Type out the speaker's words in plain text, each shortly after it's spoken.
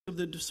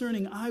the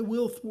discerning I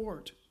will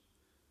thwart.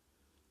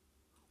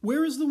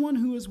 Where is the one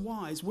who is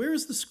wise? Where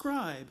is the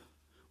scribe?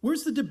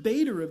 Where's the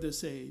debater of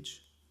this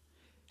age?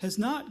 Has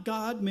not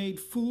God made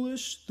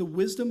foolish the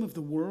wisdom of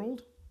the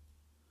world?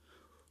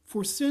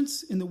 For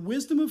since in the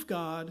wisdom of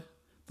God,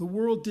 the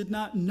world did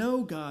not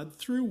know God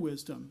through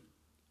wisdom,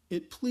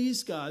 it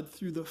pleased God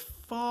through the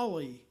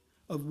folly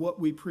of what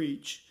we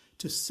preach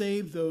to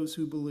save those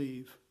who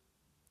believe.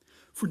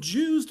 For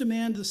Jews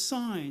demand the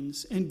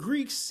signs and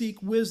Greeks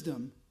seek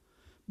wisdom,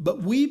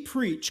 but we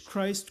preach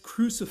Christ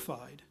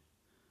crucified,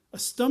 a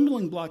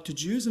stumbling block to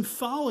Jews and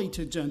folly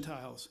to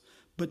Gentiles.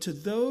 But to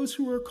those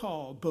who are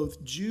called,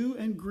 both Jew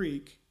and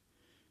Greek,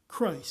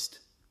 Christ,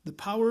 the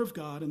power of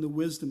God and the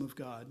wisdom of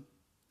God.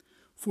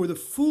 For the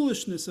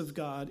foolishness of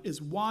God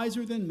is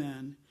wiser than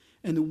men,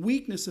 and the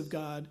weakness of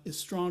God is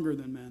stronger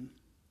than men.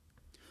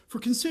 For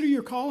consider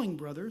your calling,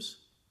 brothers.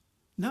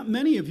 Not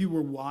many of you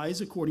were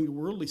wise according to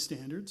worldly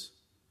standards.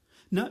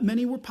 Not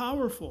many were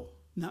powerful.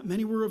 Not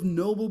many were of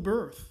noble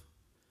birth.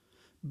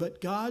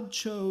 But God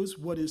chose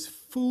what is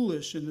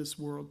foolish in this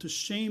world to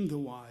shame the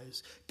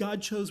wise.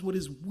 God chose what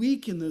is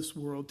weak in this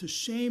world to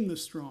shame the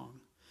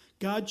strong.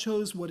 God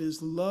chose what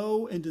is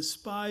low and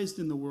despised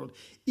in the world,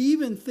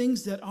 even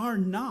things that are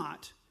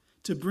not,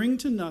 to bring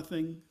to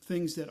nothing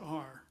things that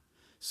are,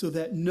 so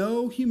that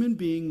no human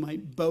being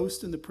might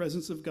boast in the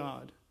presence of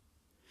God.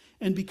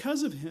 And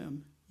because of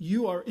him,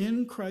 you are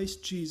in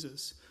Christ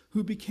Jesus,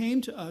 who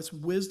became to us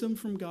wisdom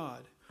from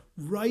God,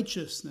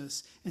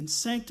 righteousness and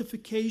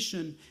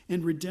sanctification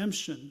and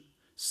redemption,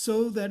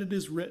 so that it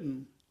is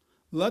written,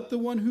 let the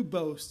one who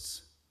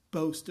boasts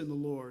boast in the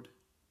Lord.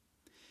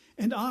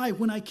 And I,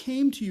 when I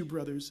came to you,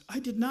 brothers, I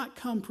did not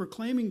come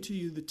proclaiming to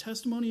you the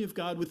testimony of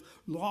God with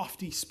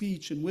lofty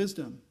speech and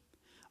wisdom.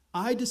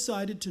 I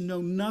decided to know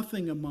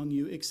nothing among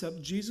you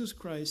except Jesus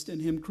Christ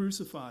and him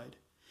crucified.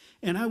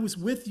 And I was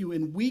with you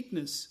in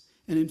weakness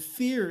and in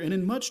fear and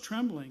in much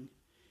trembling.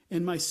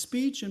 And my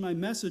speech and my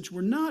message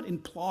were not in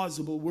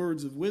plausible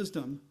words of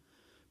wisdom,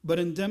 but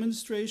in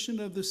demonstration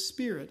of the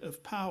Spirit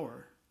of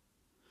power,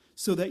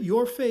 so that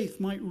your faith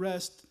might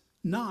rest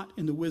not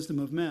in the wisdom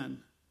of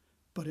men,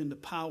 but in the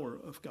power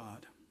of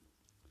God.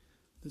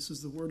 This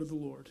is the word of the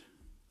Lord.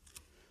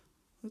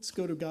 Let's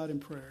go to God in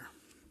prayer.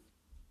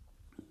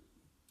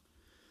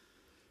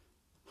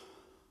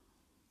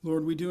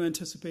 Lord, we do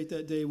anticipate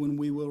that day when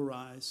we will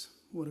rise.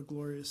 What a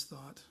glorious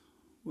thought.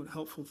 What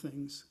helpful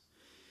things.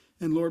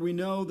 And Lord, we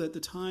know that the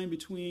time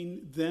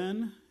between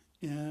then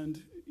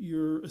and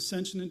your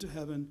ascension into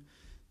heaven,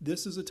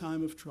 this is a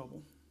time of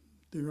trouble.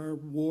 There are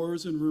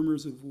wars and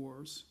rumors of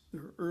wars.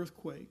 There are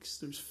earthquakes.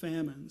 There's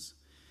famines.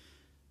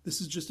 This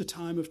is just a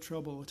time of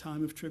trouble, a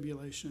time of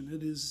tribulation.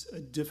 It is a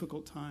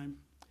difficult time.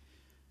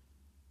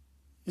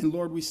 And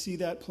Lord, we see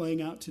that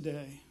playing out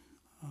today.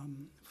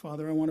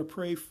 Father, I want to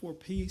pray for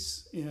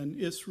peace in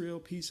Israel,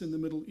 peace in the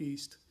Middle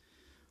East.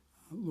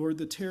 Lord,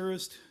 the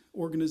terrorist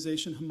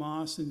organization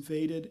Hamas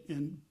invaded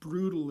and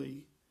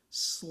brutally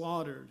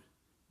slaughtered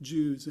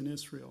Jews in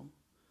Israel.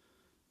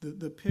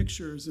 The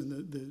pictures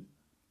and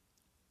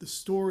the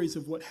stories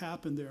of what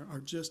happened there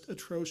are just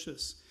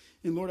atrocious.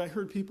 And Lord, I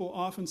heard people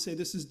often say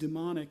this is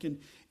demonic. And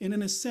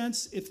in a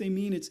sense, if they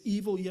mean it's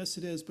evil, yes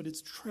it is, but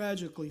it's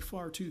tragically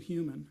far too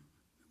human.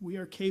 We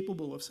are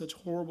capable of such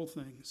horrible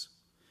things.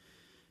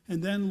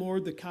 And then,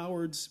 Lord, the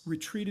cowards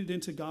retreated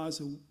into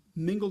Gaza,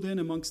 mingled in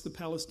amongst the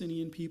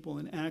Palestinian people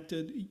and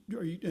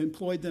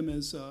employed them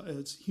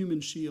as human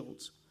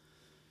shields.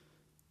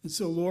 And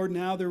so, Lord,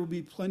 now there will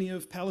be plenty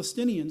of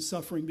Palestinians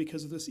suffering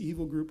because of this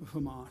evil group of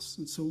Hamas.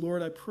 And so,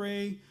 Lord, I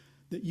pray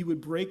that you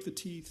would break the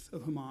teeth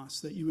of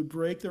Hamas, that you would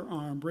break their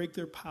arm, break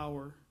their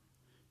power,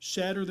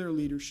 shatter their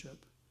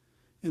leadership.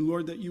 And,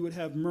 Lord, that you would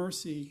have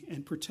mercy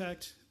and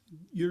protect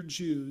your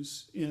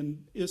Jews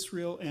in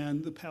Israel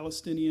and the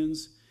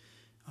Palestinians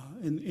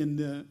in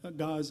the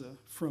Gaza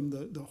from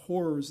the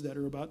horrors that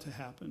are about to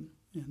happen.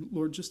 And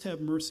Lord, just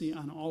have mercy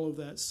on all of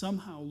that.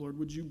 Somehow, Lord,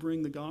 would you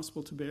bring the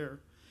gospel to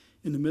bear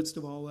in the midst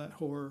of all that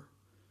horror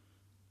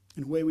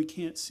in a way we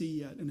can't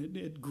see yet. And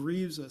it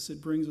grieves us.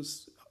 It brings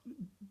us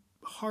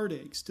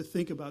heartaches to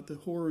think about the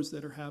horrors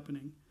that are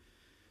happening.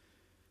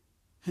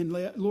 And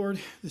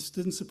Lord, this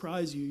didn't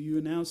surprise you. You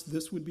announced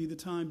this would be the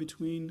time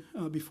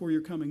before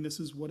your coming. This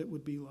is what it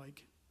would be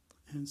like.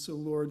 And so,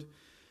 Lord,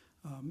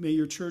 may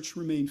your church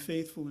remain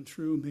faithful and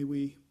true. May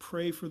we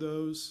pray for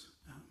those.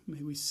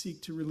 May we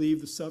seek to relieve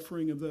the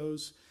suffering of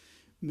those.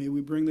 May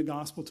we bring the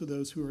gospel to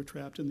those who are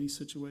trapped in these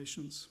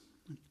situations.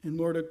 And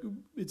Lord,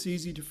 it's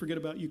easy to forget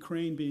about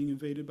Ukraine being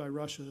invaded by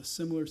Russia, a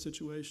similar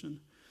situation.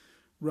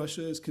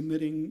 Russia is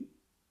committing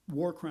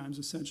war crimes,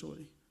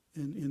 essentially,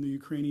 in the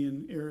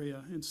Ukrainian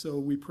area. And so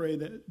we pray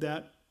that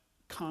that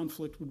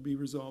conflict would be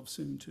resolved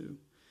soon, too.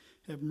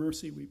 Have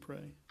mercy, we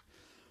pray.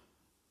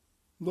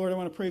 Lord, I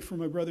want to pray for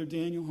my brother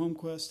Daniel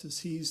Holmquist as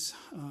he's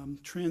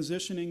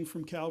transitioning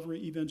from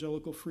Calvary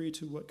Evangelical Free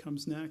to what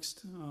comes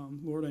next.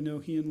 Lord, I know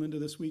he and Linda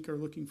this week are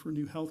looking for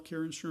new health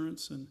care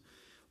insurance, and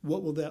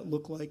what will that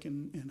look like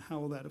and how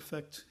will that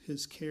affect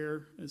his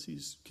care as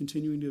he's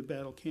continuing to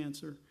battle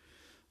cancer.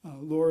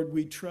 Lord,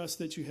 we trust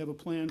that you have a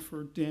plan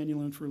for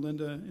Daniel and for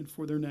Linda and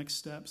for their next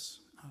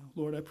steps.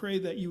 Lord, I pray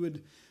that you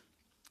would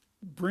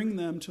bring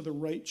them to the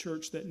right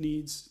church that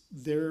needs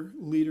their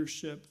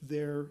leadership,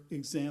 their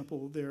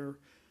example, their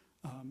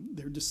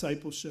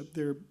discipleship,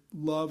 their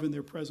love and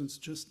their presence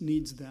just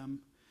needs them.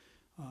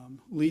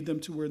 Lead them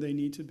to where they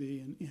need to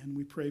be. And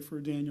we pray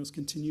for Daniel's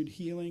continued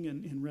healing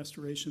and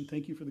restoration.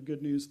 Thank you for the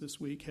good news this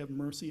week. Have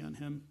mercy on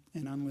him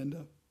and on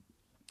Linda.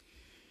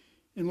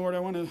 And Lord, I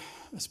want to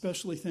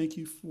especially thank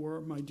you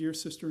for my dear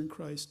sister in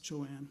Christ,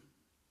 Joanne.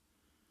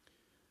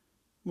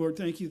 Lord,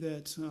 thank you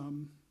that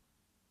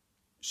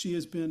she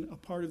has been a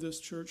part of this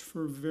church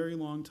for a very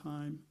long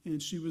time,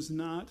 and she was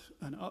not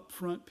an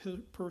upfront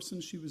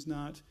person. She was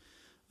not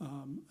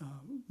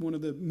one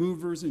of the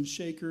movers and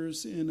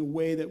shakers in a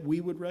way that we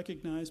would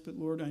recognize, but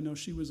Lord, I know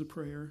she was a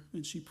prayer,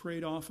 and she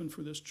prayed often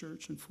for this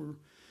church and for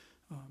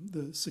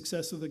the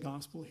success of the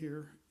gospel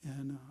here.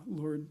 And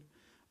Lord,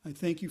 I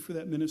thank you for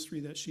that ministry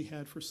that she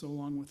had for so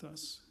long with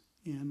us.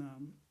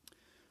 And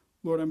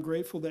Lord, I'm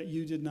grateful that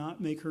you did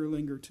not make her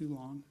linger too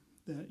long,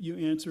 that you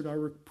answered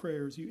our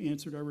prayers, you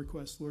answered our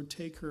requests. Lord,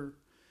 take her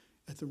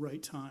at the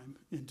right time,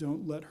 and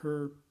don't let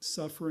her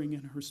suffering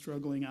and her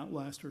struggling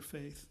outlast her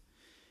faith.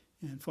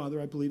 And Father,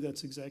 I believe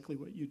that's exactly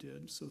what you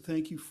did. So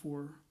thank you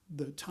for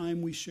the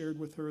time we shared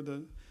with her,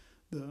 the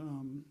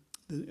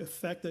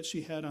effect that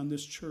she had on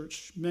this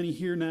church. Many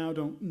here now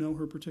don't know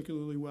her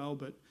particularly well,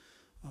 but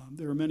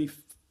there are many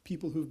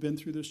people who've been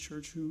through this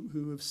church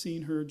who have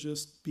seen her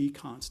just be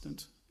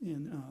constant.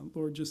 And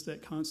Lord, just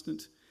that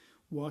constant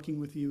walking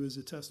with you is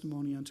a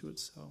testimony unto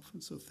itself.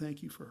 And so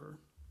thank you for her.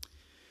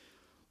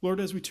 Lord,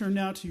 as we turn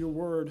now to your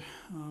word,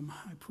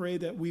 I pray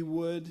that we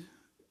would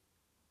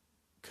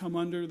come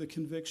under the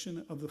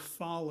conviction of the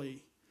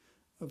folly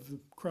of the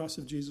cross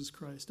of Jesus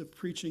Christ, of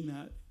preaching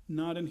that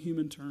not in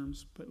human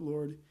terms, but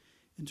Lord,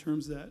 in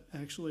terms that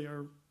actually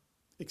are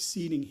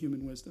exceeding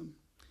human wisdom.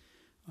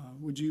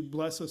 Would you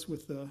bless us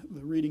with the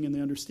reading and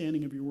the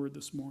understanding of your word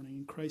this morning?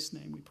 In Christ's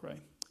name we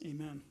pray.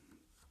 Amen.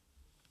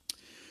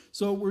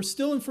 So we're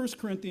still in 1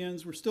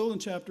 Corinthians. We're still in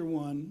chapter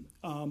 1.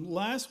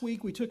 Last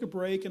week we took a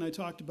break and I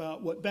talked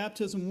about what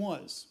baptism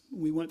was.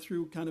 We went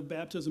through kind of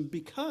baptism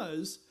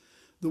because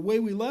the way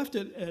we left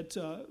it at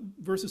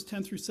verses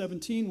 10 through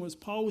 17 was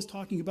Paul was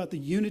talking about the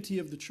unity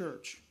of the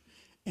church.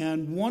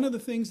 And one of the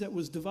things that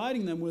was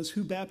dividing them was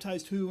who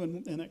baptized who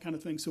and that kind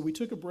of thing. So we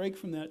took a break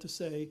from that to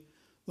say,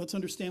 let's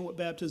understand what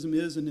baptism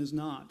is and is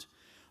not.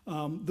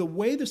 The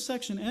way the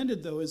section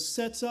ended, though, is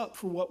sets up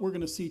for what we're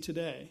going to see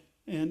today.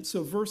 And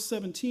so verse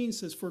 17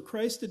 says, "For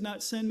Christ did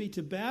not send me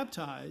to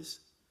baptize,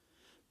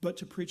 but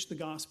to preach the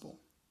gospel."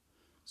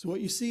 So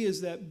what you see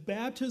is that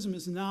baptism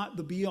is not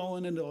the be-all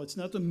and end-all. It's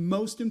not the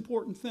most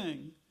important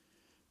thing.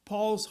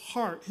 Paul's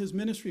heart, his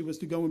ministry was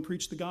to go and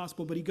preach the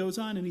gospel, but he goes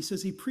on and he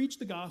says he preached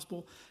the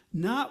gospel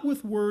not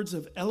with words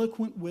of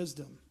eloquent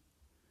wisdom.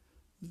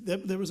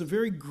 There was a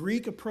very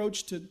Greek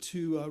approach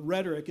to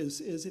rhetoric, is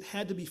it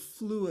had to be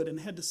fluid and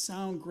had to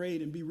sound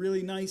great and be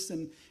really nice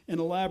and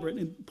elaborate.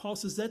 And Paul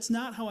says, that's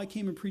not how I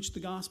came and preached the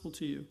gospel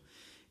to you.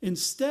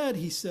 Instead,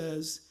 he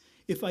says,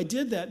 if I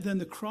did that, then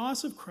the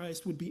cross of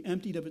Christ would be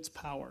emptied of its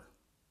power.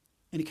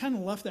 And he kind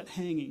of left that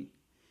hanging.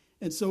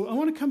 And so I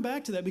want to come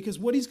back to that, because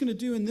what he's going to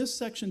do in this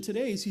section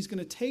today is he's going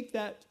to take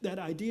that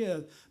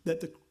idea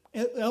that the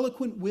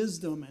eloquent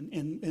wisdom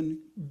and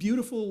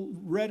beautiful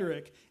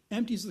rhetoric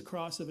empties the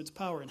cross of its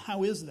power. And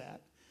how is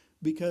that?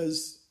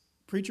 Because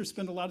preachers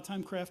spend a lot of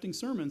time crafting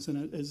sermons,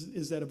 and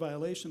is that a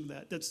violation of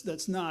that?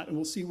 That's not, and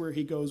we'll see where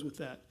he goes with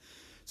that.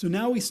 So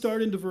now we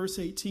start into verse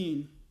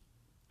 18.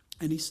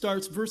 And he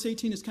starts, verse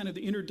 18 is kind of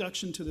the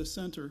introduction to this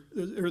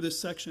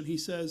section. He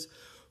says,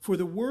 "For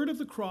the word of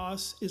the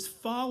cross is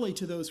folly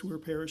to those who are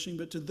perishing,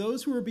 but to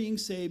those who are being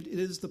saved, it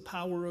is the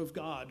power of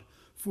God.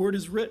 For it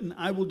is written,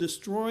 I will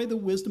destroy the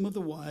wisdom of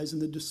the wise,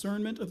 and the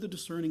discernment of the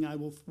discerning I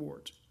will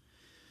thwart."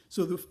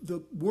 So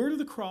the word of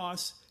the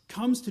cross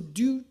comes to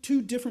do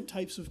two different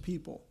types of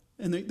people.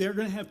 And they're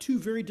going to have two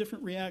very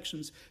different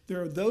reactions.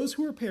 There are those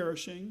who are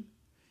perishing,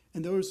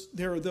 and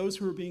there are those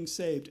who are being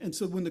saved. And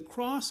so when the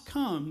cross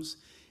comes,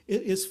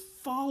 it is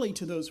folly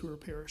to those who are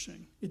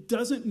perishing. It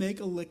doesn't make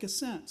a lick of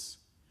sense.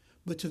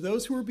 But to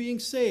those who are being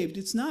saved,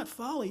 it's not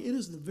folly. It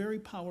is the very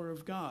power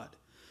of God.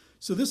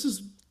 So this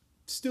is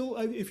still,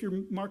 if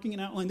you're marking an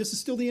outline, this is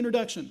still the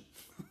introduction.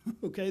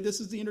 Okay, this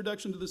is the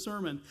introduction to the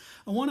sermon.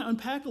 I want to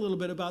unpack a little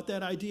bit about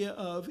that idea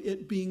of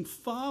it being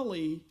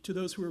folly to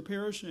those who are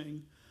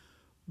perishing,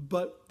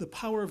 but the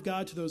power of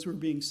God to those who are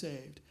being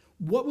saved.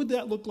 What would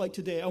that look like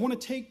today? I want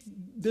to take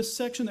this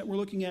section that we're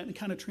looking at and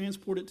kind of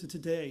transport it to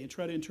today and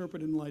try to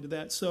interpret it in light of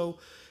that. So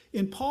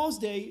in Paul's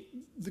day,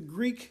 the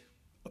Greek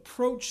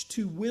approach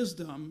to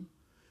wisdom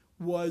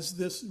was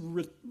this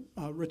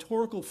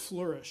rhetorical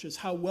flourish, is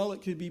how well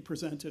it could be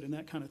presented and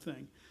that kind of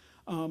thing.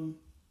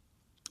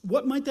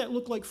 What might that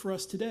look like for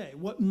us today?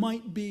 What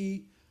might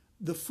be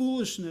the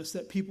foolishness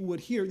that people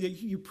would hear?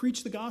 You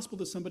preach the gospel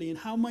to somebody, and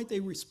how might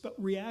they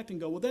react and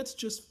go, well, that's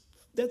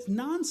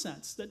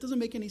nonsense. That doesn't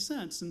make any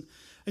sense. And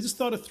I just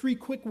thought of three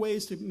quick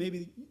ways to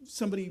maybe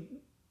somebody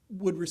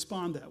would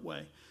respond that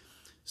way.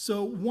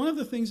 So one of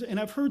the things, and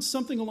I've heard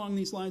something along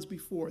these lines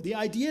before, the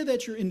idea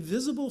that your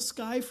invisible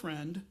sky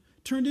friend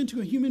turned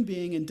into a human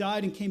being and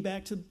died and came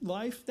back to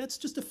life, that's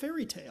just a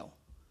fairy tale.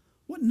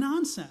 What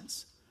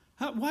nonsense.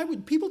 Why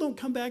would people don't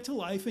come back to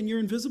life and your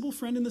invisible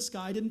friend in the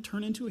sky didn't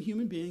turn into a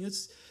human being?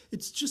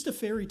 It's just a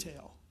fairy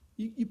tale.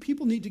 You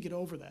people need to get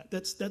over that.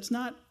 That's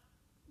not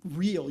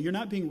real. You're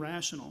not being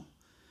rational.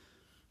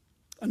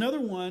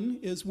 Another one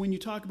is when you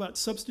talk about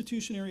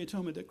substitutionary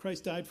atonement, that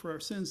Christ died for our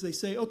sins, they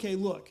say, okay,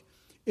 look,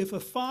 if a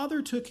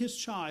father took his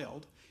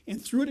child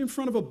and threw it in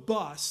front of a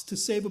bus to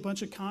save a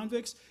bunch of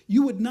convicts,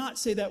 you would not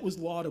say that was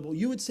laudable.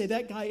 You would say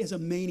that guy is a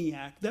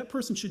maniac. That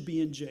person should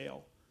be in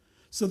jail.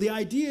 So the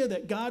idea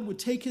that God would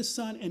take his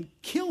son and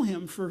kill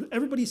him for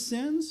everybody's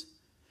sins,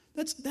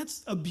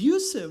 that's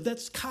abusive.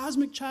 That's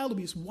cosmic child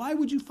abuse. Why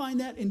would you find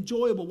that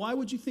enjoyable? Why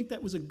would you think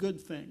that was a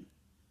good thing?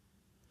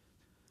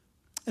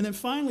 And then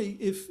finally,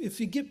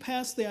 if you get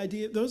past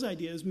those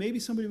ideas, maybe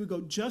somebody would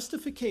go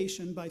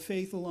justification by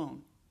faith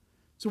alone.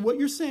 So what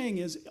you're saying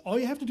is all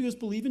you have to do is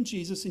believe in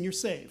Jesus and you're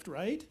saved,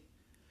 right?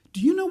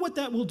 Do you know what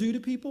that will do to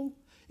people?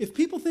 If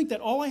people think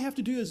that all I have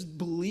to do is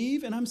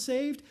believe and I'm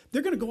saved,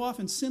 they're going to go off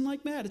and sin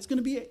like mad. It's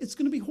going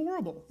to be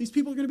horrible. These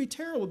people are going to be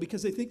terrible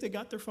because they think they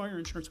got their fire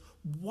insurance.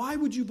 Why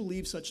would you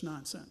believe such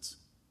nonsense?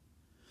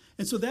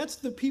 And so that's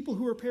the people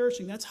who are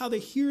perishing. That's how they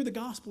hear the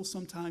gospel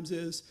sometimes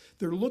is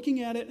they're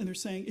looking at it and they're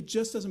saying, it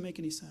just doesn't make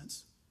any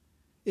sense.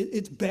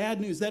 It's bad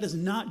news. That is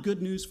not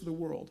good news for the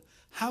world.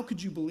 How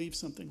could you believe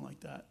something like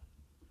that?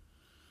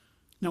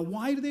 Now,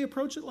 why do they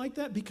approach it like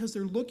that? Because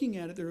they're looking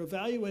at it, they're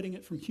evaluating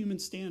it from human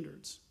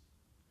standards.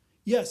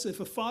 Yes, if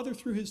a father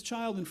threw his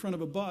child in front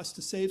of a bus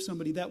to save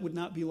somebody, that would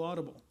not be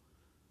laudable.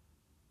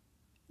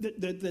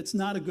 That's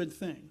not a good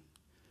thing.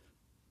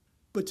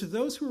 But to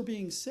those who are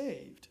being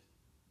saved,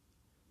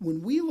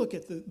 when we look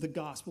at the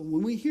gospel,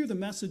 when we hear the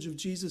message of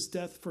Jesus'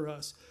 death for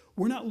us,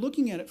 we're not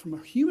looking at it from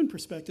a human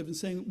perspective and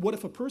saying, what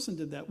if a person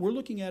did that? We're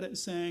looking at it and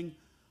saying,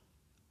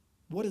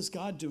 what is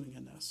God doing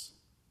in this?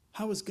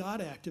 How is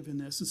God active in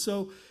this? And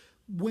so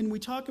when we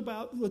talk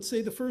about, let's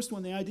say the first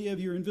one, the idea of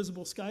your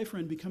invisible sky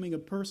friend becoming a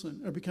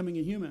person or becoming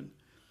a human,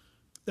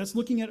 that's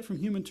looking at it from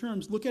human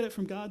terms. Look at it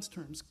from God's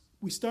terms.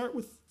 We start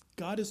with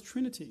God is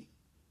Trinity.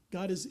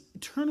 God has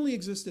eternally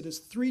existed as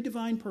three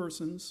divine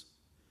persons,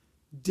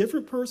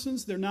 different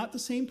persons. They're not the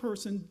same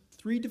person.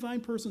 Three divine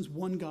persons,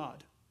 one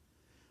God.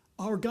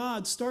 Our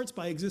God starts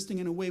by existing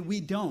in a way we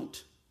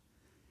don't.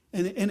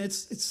 And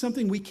it's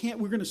something we're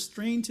going to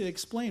strain to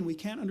explain. We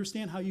can't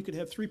understand how you could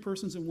have three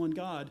persons in one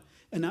God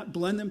and not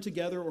blend them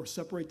together or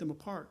separate them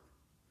apart.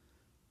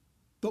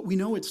 But we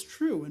know it's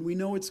true and we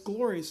know it's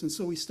glorious, and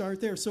so we start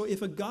there. So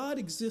if a God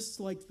exists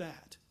like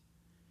that,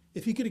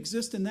 if he could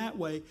exist in that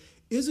way,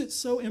 is it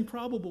so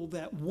improbable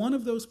that one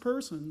of those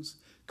persons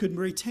could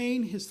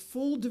retain his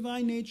full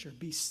divine nature,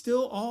 be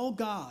still all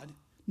God,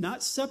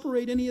 not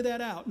separate any of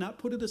that out, not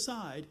put it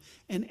aside,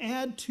 and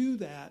add to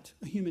that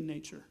a human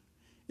nature?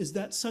 Is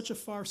that such a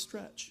far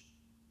stretch?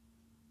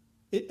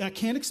 I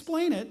can't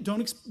explain it.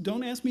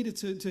 Don't ask me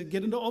to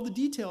get into all the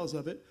details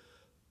of it.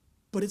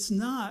 But it's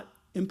not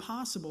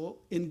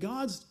impossible in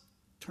God's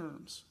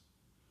terms.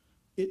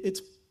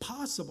 It's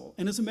possible.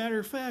 And as a matter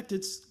of fact,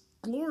 it's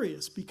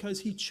glorious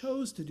because he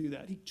chose to do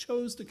that. He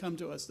chose to come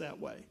to us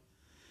that way.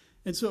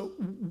 And so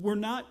we're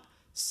not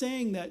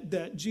saying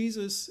that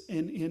Jesus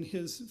in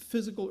his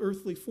physical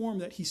earthly form,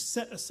 that he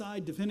set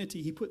aside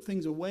divinity, he put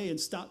things away and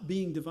stopped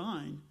being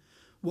divine.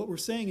 What we're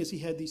saying is he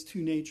had these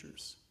two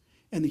natures.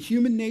 And the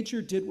human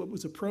nature did what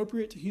was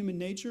appropriate to human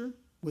nature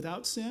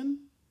without sin.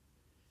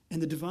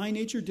 And the divine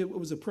nature did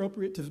what was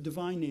appropriate to the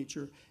divine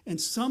nature.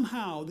 And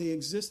somehow they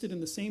existed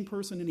in the same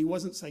person and he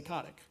wasn't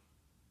psychotic.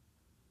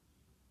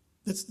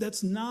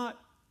 That's not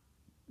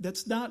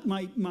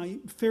my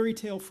fairy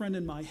tale friend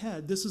in my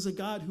head. This is a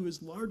God who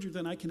is larger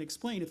than I can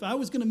explain. If I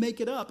was going to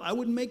make it up, I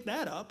wouldn't make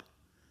that up.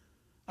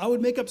 I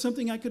would make up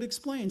something I could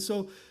explain.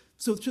 So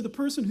to the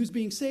person who's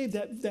being saved,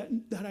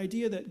 that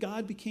idea that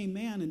God became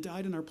man and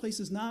died in our place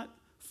is not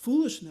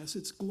foolishness.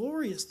 It's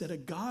glorious that a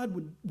God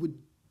would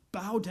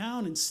bow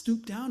down and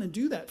stoop down and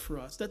do that for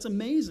us. That's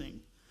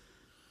amazing.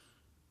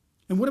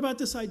 And what about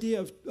this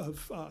idea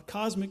of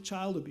cosmic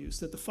child abuse,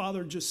 that the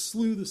Father just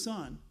slew the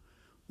Son?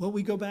 Well,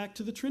 we go back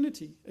to the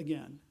Trinity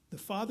again. The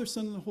Father,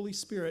 Son, and the Holy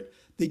Spirit,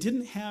 they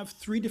didn't have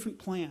three different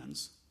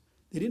plans.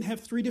 They didn't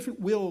have three different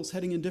wills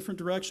heading in different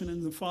direction,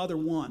 and the Father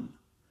won.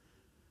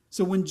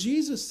 So when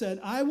Jesus said,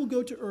 I will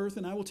go to earth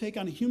and I will take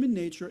on a human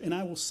nature and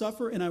I will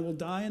suffer and I will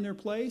die in their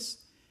place,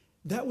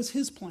 that was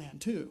his plan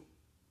too.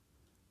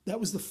 That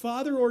was the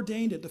Father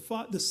ordained it.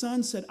 The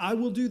Son said, I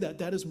will do that.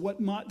 That's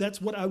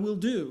what I will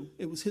do.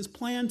 It was his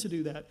plan to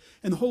do that.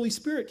 And the Holy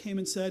Spirit came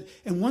and said,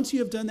 and once you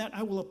have done that,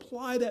 I will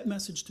apply that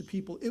message to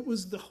people. It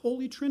was the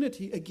Holy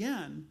Trinity,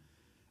 again,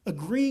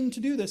 agreeing to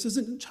do this. This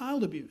isn't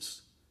child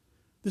abuse.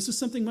 This is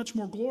something much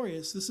more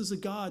glorious. This is a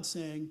God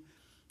saying,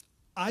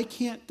 I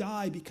can't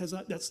die because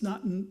that's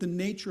not the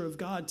nature of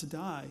God to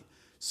die.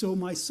 So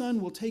my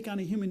Son will take on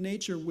a human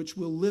nature which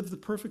will live the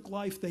perfect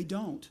life they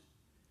don't.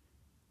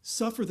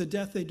 suffer the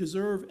death they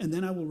deserve, and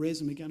then I will raise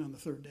them again on the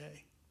third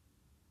day.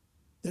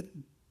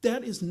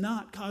 That is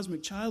not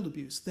cosmic child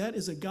abuse. That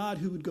is a God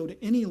who would go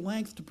to any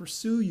length to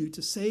pursue you,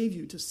 to save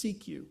you, to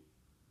seek you.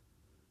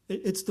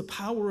 It's the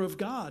power of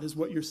God is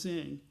what you're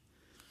seeing.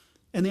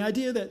 And the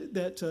idea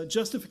that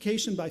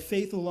justification by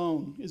faith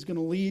alone is going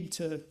to lead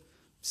to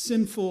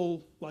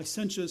sinful,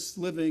 licentious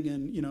living,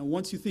 and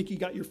once you think you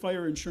got your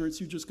fire insurance,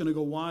 you're just going to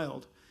go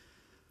wild.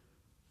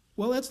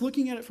 Well, that's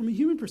looking at it from a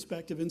human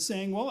perspective and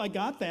saying, well, I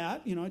got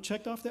that, I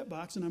checked off that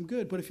box and I'm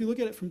good. But if you look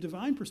at it from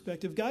divine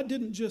perspective, God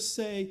didn't just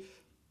say,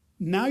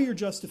 now you're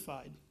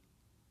justified.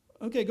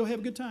 Okay, go have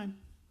a good time.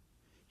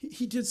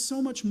 He did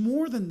so much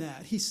more than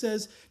that. He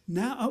says,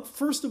 now,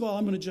 first of all,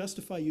 I'm going to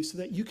justify you so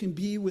that you can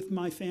be with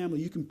my family.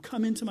 You can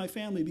come into my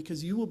family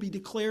because you will be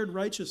declared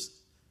righteous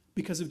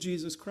because of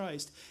Jesus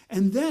Christ.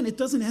 And then it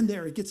doesn't end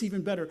there. It gets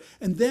even better.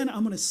 And then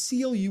I'm going to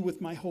seal you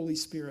with my Holy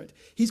Spirit.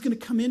 He's going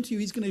to come into you.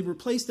 He's going to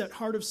replace that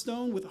heart of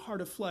stone with a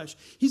heart of flesh.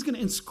 He's going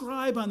to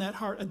inscribe on that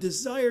heart a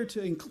desire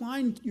to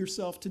incline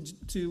yourself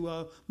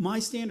to my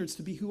standards,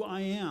 to be who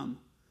I am,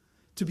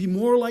 to be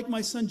more like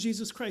my son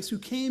Jesus Christ, who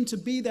came to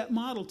be that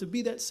model, to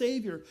be that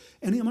Savior.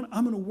 And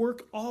I'm going to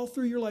work all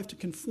through your life to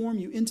conform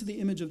you into the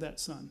image of that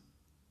Son.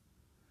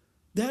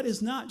 That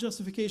is not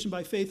justification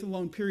by faith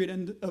alone, period,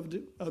 end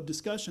of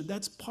discussion.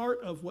 That's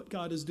part of what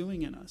God is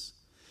doing in us.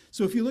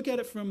 So if you look at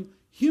it from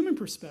human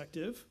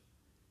perspective,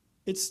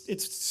 it's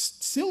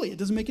silly. It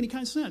doesn't make any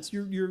kind of sense.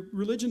 Your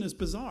religion is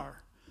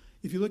bizarre.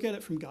 If you look at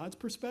it from God's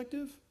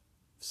perspective,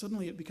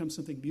 suddenly it becomes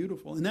something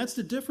beautiful. And that's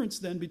the difference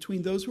then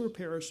between those who are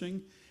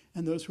perishing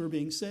and those who are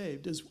being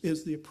saved,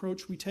 is the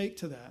approach we take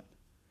to that.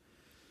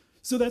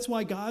 So that's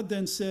why God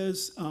then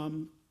says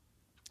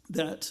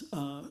that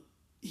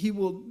he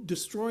will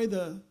destroy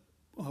the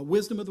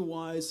wisdom of the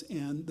wise,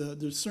 and the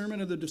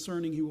discernment of the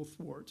discerning he will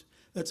thwart.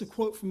 That's a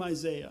quote from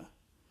Isaiah.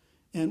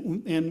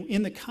 And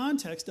in the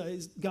context,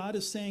 God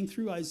is saying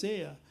through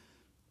Isaiah,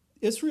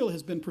 Israel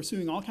has been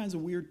pursuing all kinds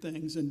of weird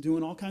things and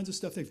doing all kinds of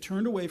stuff. They've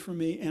turned away from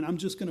me, and I'm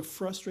just going to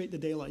frustrate the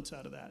daylights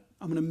out of that.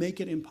 I'm going to make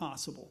it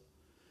impossible.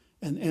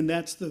 And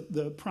that's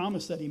the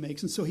promise that he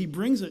makes. And so he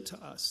brings it to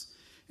us.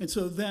 And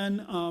so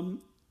then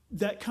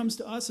that comes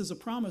to us as a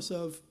promise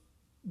of,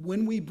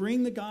 when we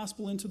bring the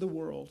gospel into the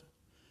world,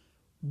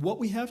 what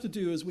we have to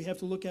do is we have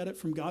to look at it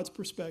from God's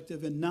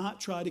perspective and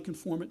not try to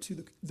conform it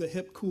to the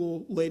hip,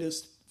 cool,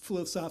 latest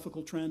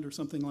philosophical trend or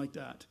something like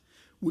that.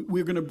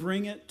 We're going to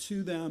bring it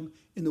to them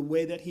in the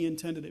way that he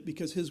intended it,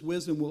 because his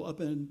wisdom will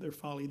upend their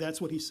folly.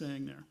 That's what he's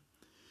saying there.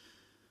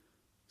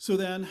 So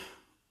then,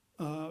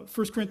 1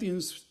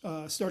 Corinthians,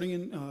 starting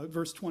in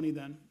verse 20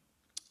 then.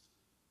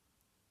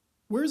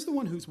 Where's the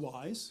one who's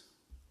wise?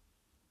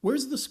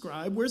 Where's the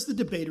scribe? Where's the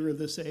debater of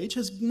this age?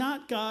 Has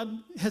not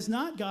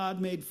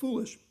God made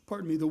foolish,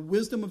 the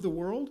wisdom of the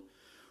world?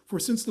 For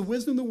since the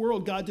wisdom of the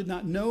world, God did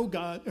not know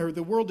God, or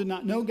the world did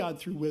not know God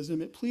through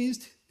wisdom, it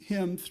pleased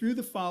him through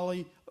the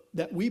folly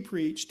that we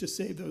preach to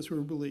save those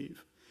who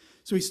believe.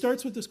 So he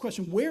starts with this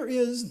question: where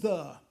is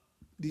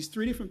these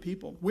three different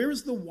people? Where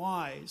is the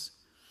wise?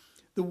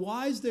 The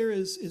wise there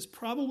is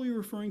probably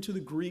referring to the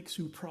Greeks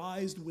who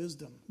prized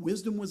wisdom.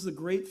 Wisdom was the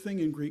great thing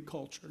in Greek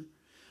culture.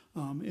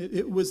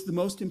 It was the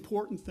most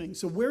important thing.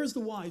 So where is the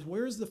wise?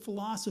 Where is the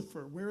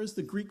philosopher? Where is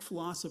the Greek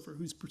philosopher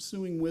who's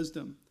pursuing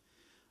wisdom?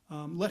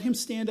 Let him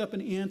stand up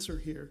and answer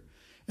here.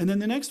 And then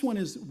the next one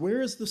is,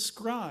 where is the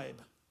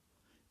scribe?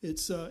 It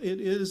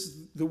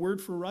is the word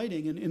for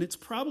writing, and it's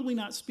probably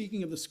not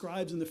speaking of the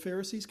scribes and the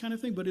Pharisees kind of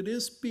thing, but it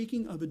is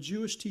speaking of a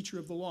Jewish teacher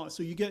of the law.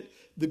 So you get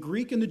the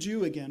Greek and the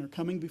Jew again are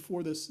coming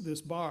before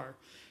this bar.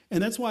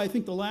 And that's why I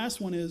think the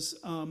last one is,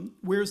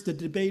 where's the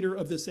debater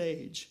of this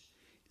age?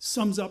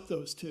 Sums up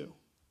those two,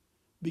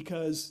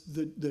 because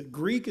the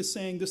Greek is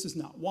saying this is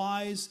not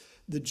wise.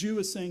 The Jew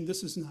is saying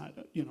this is not,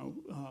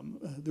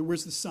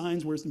 where's the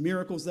signs, where's the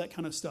miracles, that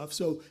kind of stuff.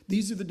 So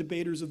these are the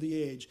debaters of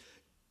the age.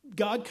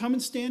 God, come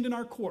and stand in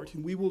our court,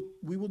 and we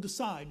will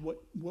decide what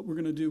we're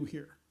going to do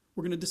here.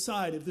 We're going to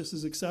decide if this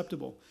is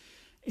acceptable.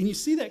 And you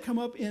see that come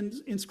up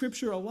in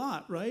Scripture a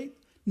lot, right?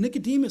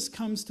 Nicodemus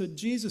comes to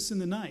Jesus in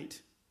the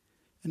night,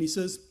 and he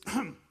says,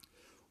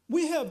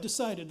 we have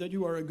decided that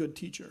you are a good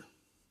teacher.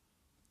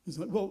 He's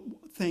like, well,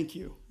 thank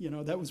you.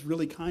 That was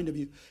really kind of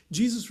you.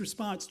 Jesus'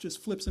 response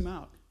just flips him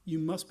out. You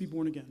must be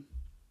born again.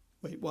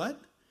 Wait,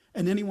 what?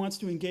 And then he wants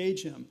to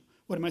engage him.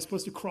 What, am I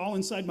supposed to crawl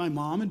inside my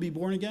mom and be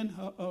born again?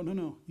 Oh,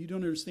 no. You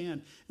don't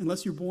understand.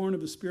 Unless you're born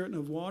of the Spirit and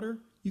of water,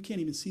 you can't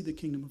even see the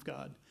kingdom of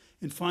God.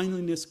 And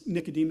finally,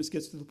 Nicodemus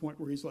gets to the point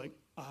where he's like,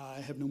 I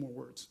have no more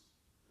words.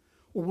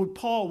 Or with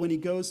Paul, when he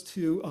goes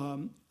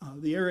to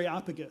the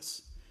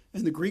Areopagus,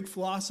 and the Greek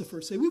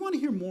philosophers say, we want to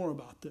hear more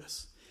about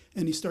this.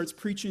 And he starts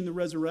preaching the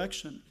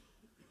resurrection.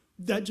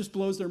 That just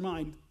blows their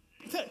mind.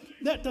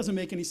 That doesn't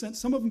make any sense.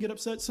 Some of them get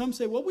upset. Some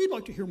say, well, we'd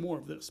like to hear more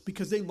of this,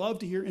 because they love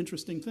to hear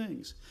interesting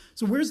things.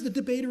 So where's the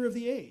debater of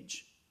the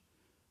age?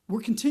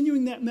 We're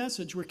continuing that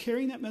message. We're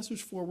carrying that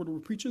message forward. We're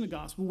preaching the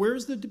gospel.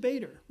 Where's the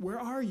debater? Where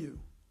are you?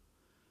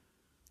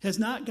 Has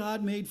not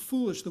God made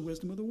foolish the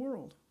wisdom of the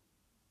world?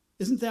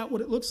 Isn't that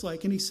what it looks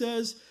like? And he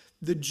says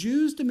The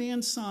Jews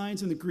demand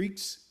signs and the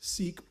Greeks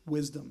seek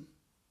wisdom.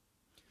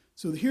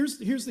 So here's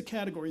the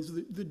categories.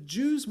 The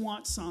Jews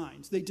want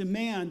signs. They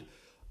demand,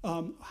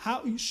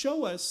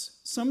 show us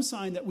some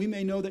sign that we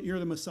may know that you're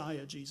the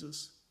Messiah,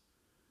 Jesus.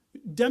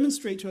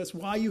 Demonstrate to us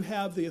why you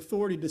have the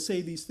authority to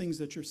say these things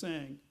that you're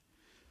saying.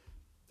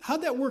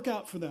 How'd that work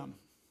out for them?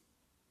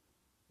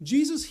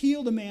 Jesus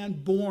healed a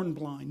man born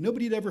blind.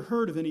 Nobody had ever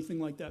heard of anything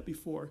like that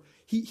before.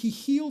 He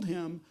healed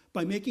him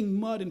by making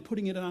mud and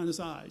putting it on his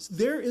eyes.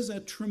 There is a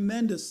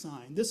tremendous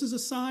sign. This is a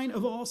sign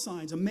of all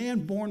signs, a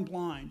man born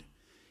blind.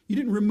 You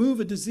didn't remove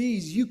a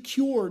disease. You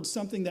cured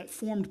something that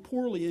formed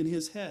poorly in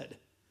his head.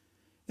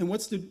 And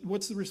what's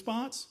the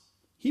response?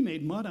 He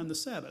made mud on the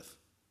Sabbath.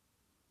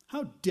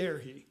 How dare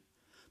he?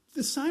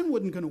 The sign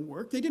wasn't going to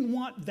work. They didn't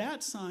want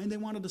that sign. They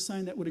wanted a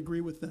sign that would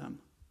agree with them.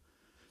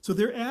 So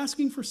they're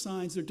asking for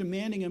signs, they're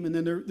demanding them, and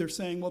then they're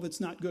saying, well,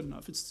 that's not good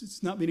enough.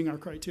 It's not meeting our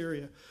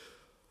criteria.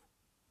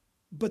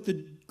 But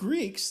the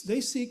Greeks, they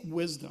seek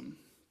wisdom.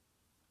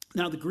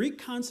 Now, the Greek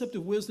concept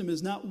of wisdom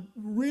is not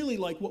really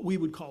like what we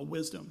would call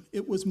wisdom.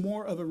 It was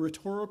more of a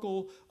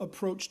rhetorical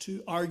approach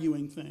to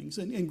arguing things.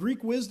 And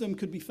Greek wisdom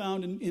could be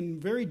found in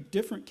very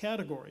different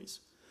categories.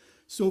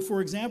 So,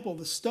 for example,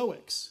 the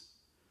Stoics.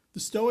 The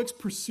Stoics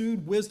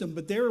pursued wisdom,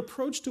 but their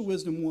approach to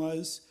wisdom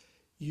was,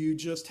 you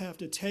just have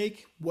to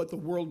take what the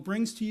world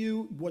brings to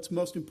you. What's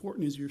most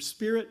important is your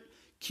spirit.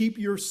 Keep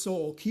your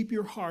soul, keep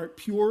your heart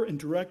pure and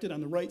directed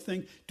on the right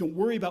thing. Don't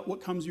worry about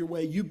what comes your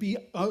way. You be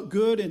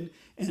good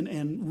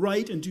and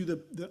right and do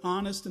the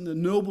honest and the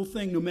noble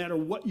thing no matter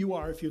what you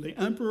are, if you're the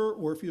emperor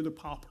or if you're the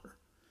pauper.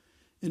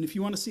 And if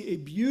you want to see a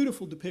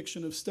beautiful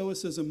depiction of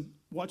Stoicism,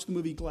 watch the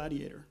movie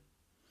Gladiator.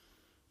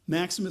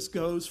 Maximus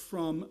goes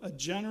from a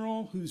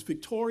general who's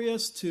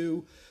victorious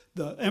to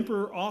the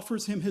emperor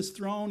offers him his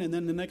throne, and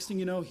then the next thing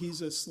you know,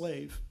 he's a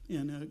slave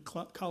in a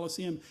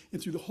Colosseum.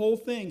 And through the whole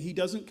thing, he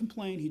doesn't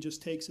complain, he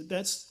just takes it.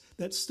 That's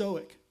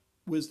Stoic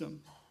wisdom.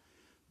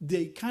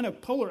 The kind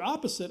of polar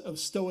opposite of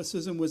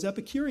Stoicism was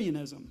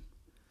Epicureanism.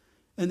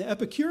 And the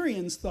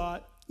Epicureans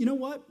thought, you know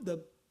what?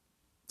 The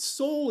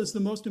soul is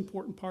the most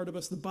important part of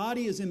us. The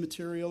body is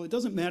immaterial. It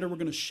doesn't matter. We're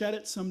going to shed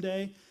it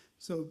someday.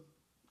 So,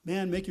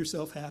 man, make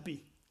yourself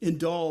happy.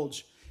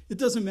 Indulge. It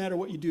doesn't matter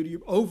what you do. Do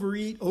you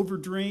overeat,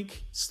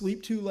 overdrink,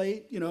 sleep too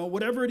late?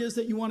 Whatever it is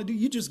that you want to do,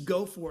 you just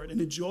go for it and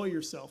enjoy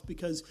yourself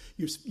because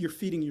you're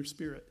feeding your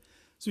spirit.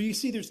 So you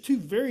see there's two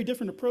very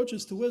different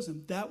approaches to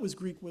wisdom. That was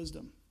Greek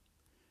wisdom.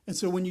 And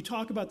so when you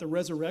talk about the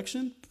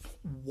resurrection,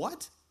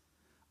 what?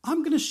 I'm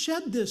going to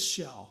shed this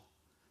shell.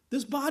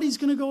 This body's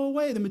going to go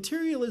away. The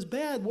material is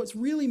bad. What's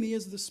really me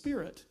is the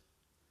spirit.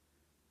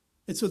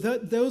 And so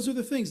those are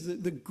the things.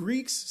 The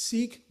Greeks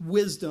seek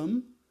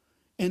wisdom.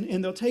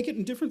 And they'll take it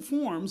in different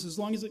forms as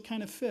long as it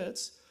kind of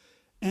fits.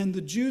 And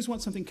the Jews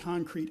want something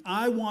concrete.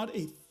 I want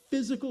a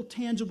physical,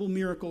 tangible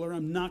miracle or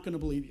I'm not going to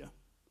believe you.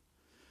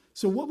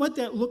 So what might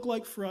that look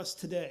like for us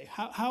today?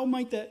 How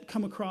might that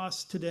come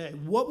across today?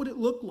 What would it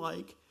look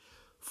like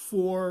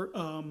for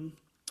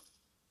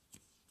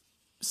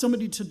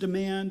somebody to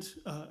demand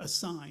a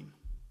sign?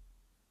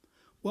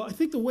 Well, I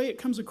think the way it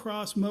comes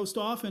across most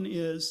often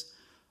is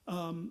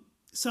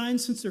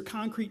signs, since they're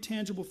concrete,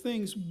 tangible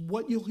things,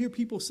 what you'll hear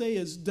people say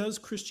is, does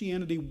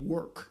Christianity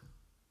work?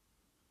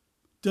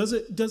 Does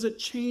it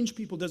change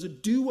people? Does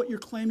it do what you're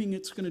claiming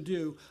it's going to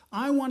do?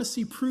 I want to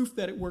see proof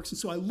that it works. And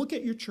so I look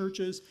at your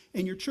churches,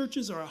 and your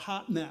churches are a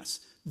hot mess.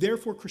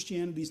 Therefore,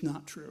 Christianity is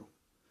not true.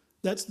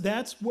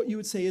 That's what you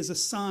would say is a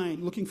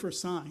sign, looking for a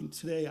sign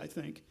today, I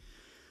think.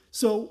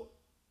 So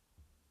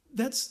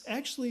that's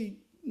actually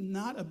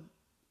not an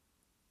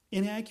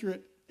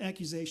inaccurate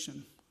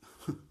accusation.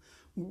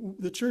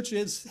 The church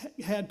has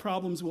had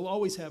problems, will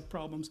always have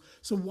problems.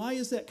 So why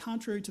is that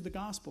contrary to the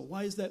gospel?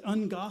 Why is that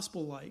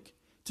ungospel-like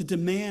to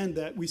demand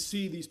that we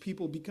see these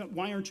people become,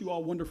 why aren't you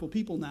all wonderful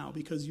people now?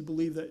 Because you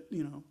believe that,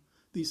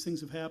 these things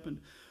have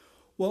happened.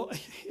 Well,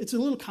 it's a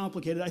little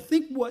complicated. I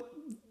think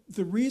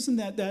the reason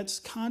that that's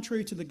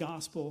contrary to the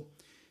gospel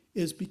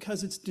is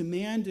because it's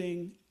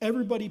demanding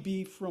everybody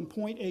be from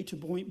point A to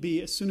point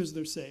B as soon as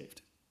they're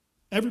saved.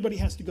 Everybody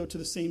has to go to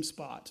the same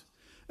spot.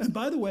 And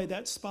by the way,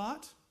 that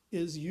spot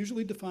is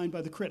usually defined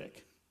by the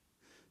critic.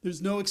 There's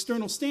no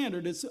external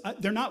standard.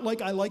 They're not like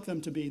I like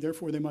them to be,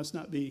 therefore they must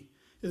not be.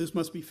 This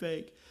must be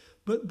fake.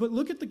 But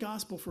look at the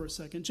gospel for a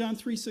second. John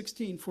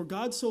 3:16, for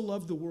God so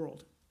loved the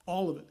world,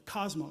 all of it,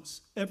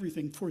 cosmos,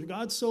 everything. For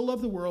God so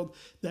loved the world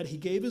that he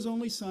gave his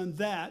only son,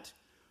 that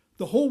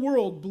the whole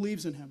world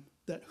believes in him,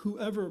 that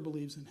whoever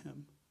believes in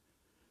him.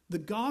 The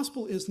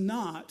gospel is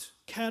not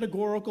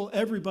categorical,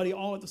 everybody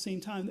all at the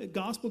same time. The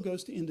gospel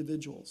goes to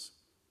individuals.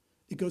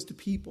 It goes to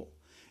people.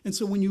 And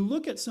so when you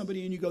look at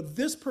somebody and you go,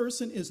 this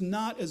person is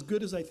not as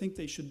good as I think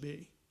they should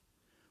be,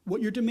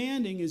 what you're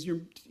demanding is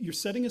you're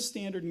setting a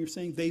standard and you're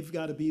saying they've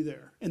got to be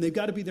there. And they've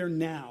got to be there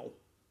now,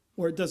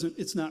 or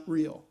it's not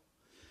real.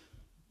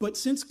 But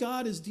since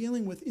God is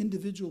dealing with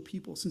individual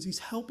people, since he's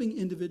helping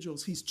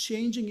individuals, he's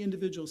changing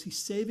individuals, he's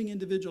saving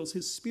individuals,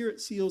 his spirit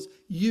seals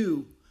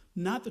you,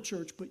 not the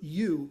church, but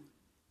you,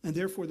 and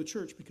therefore the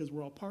church, because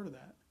we're all part of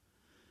that.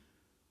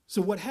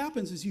 So what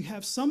happens is you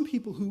have some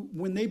people who,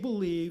 when they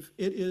believe,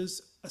 it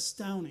is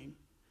astounding.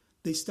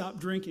 They stop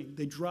drinking,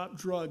 they drop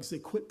drugs, they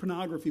quit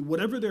pornography.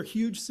 Whatever their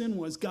huge sin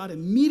was, God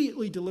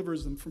immediately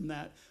delivers them from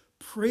that.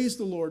 Praise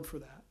the Lord for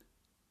that.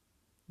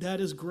 That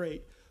is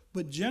great.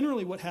 But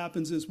generally what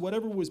happens is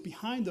whatever was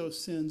behind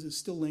those sins is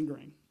still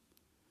lingering.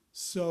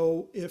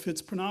 So if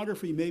it's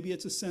pornography, maybe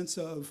it's a sense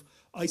of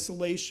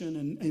isolation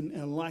and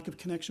a lack of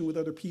connection with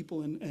other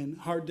people and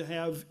hard to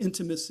have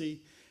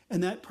intimacy.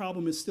 And that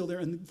problem is still there.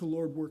 And the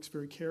Lord works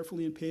very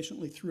carefully and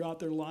patiently throughout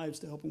their lives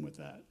to help them with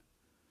that.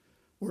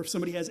 Or if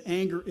somebody has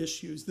anger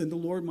issues, then the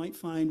Lord might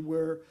find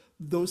where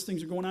those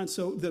things are going on.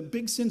 So the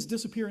big sins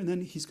disappear, and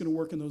then he's going to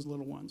work in those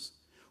little ones.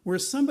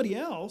 Whereas somebody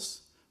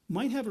else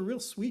might have a real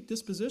sweet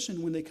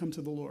disposition when they come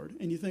to the Lord.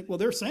 And you think, well,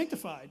 they're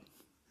sanctified.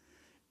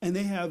 And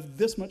they have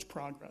this much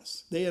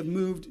progress. They have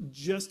moved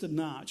just a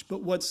notch.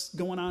 But what's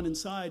going on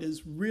inside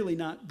is really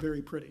not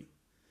very pretty.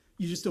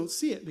 You just don't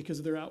see it because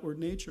of their outward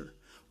nature.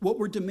 What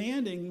we're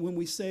demanding when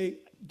we say,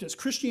 does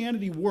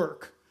Christianity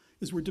work,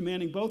 is we're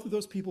demanding both of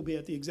those people be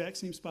at the exact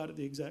same spot at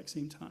the exact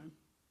same time.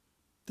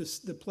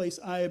 The place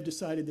I have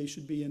decided they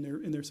should be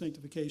in their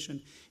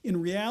sanctification.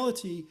 In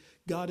reality,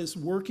 God is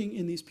working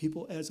in these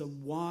people as a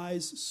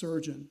wise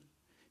surgeon.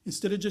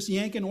 Instead of just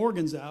yanking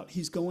organs out,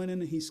 he's going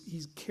in and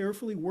he's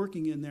carefully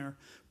working in there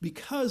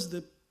because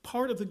the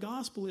part of the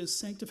gospel is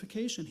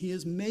sanctification. He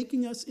is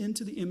making us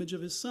into the image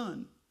of his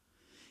Son.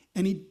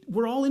 And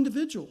we're all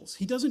individuals.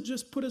 He doesn't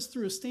just put us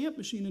through a stamp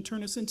machine and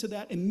turn us into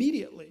that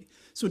immediately.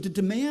 So to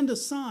demand a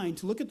sign,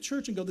 to look at the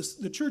church and go,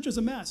 the church is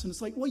a mess. And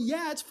it's like, well,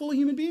 yeah, it's full of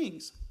human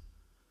beings.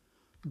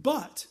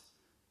 But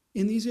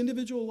in these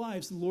individual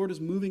lives, the Lord is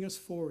moving us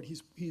forward.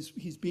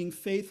 He's being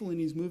faithful, and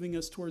he's moving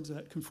us towards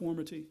that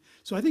conformity.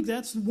 So I think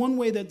that's one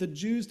way that the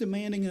Jews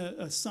demanding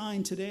a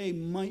sign today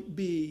might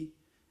be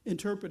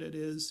interpreted,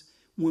 is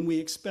when we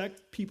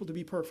expect people to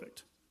be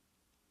perfect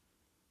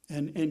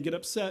and get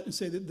upset and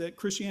say that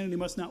Christianity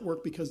must not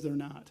work because they're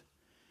not.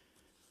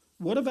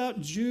 What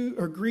about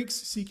Greeks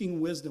seeking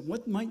wisdom?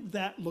 What might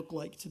that look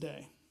like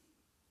today?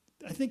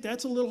 I think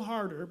that's a little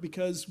harder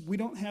because we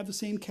don't have the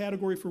same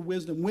category for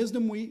wisdom.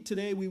 Wisdom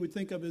today we would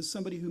think of as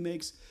somebody who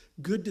makes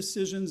good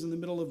decisions in the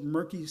middle of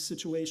murky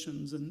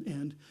situations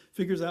and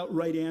figures out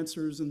right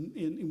answers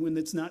and when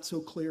it's not so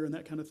clear and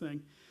that kind of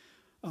thing.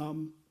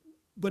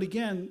 But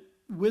again,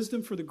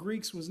 wisdom for the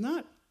Greeks was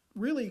not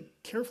really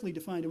carefully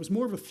defined. It was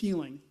more of a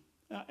feeling.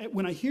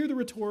 When I hear the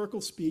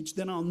rhetorical speech,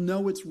 then I'll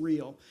know it's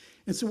real.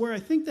 And so where I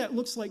think that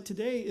looks like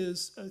today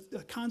is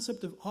a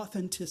concept of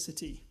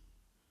authenticity.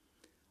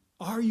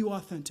 Are you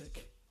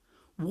authentic?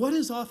 What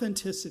is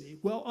authenticity?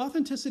 Well,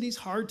 authenticity is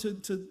hard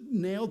to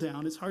nail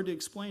down. It's hard to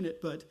explain it,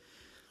 but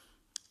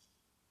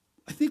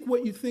I think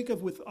what you think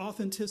of with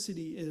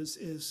authenticity is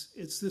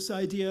it's this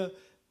idea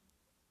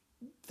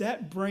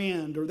that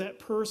brand or that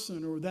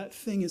person or that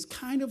thing is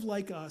kind of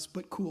like us,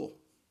 but cool.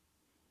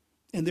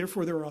 And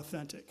therefore they're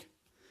authentic.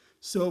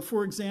 So,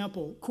 for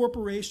example,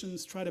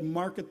 corporations try to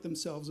market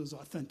themselves as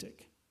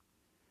authentic.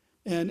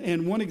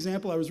 And one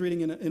example I was reading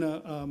in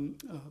a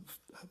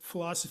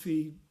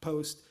philosophy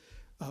post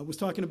was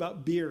talking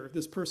about beer.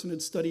 This person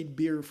had studied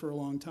beer for a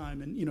long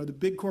time. And, the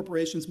big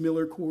corporations,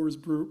 Miller, Coors,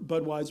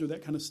 Budweiser,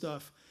 that kind of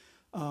stuff,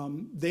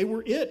 they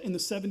were it in the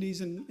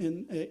 70s and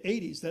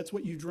 80s. That's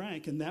what you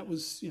drank. And that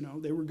was,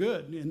 they were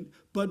good. And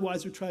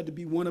Budweiser tried to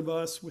be one of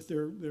us with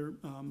their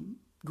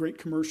great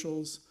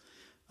commercials.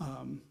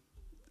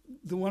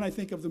 The one I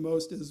think of the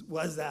most is,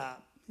 "What's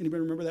that?"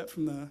 Anybody remember that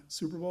from the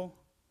Super Bowl?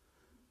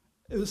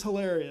 It was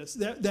hilarious.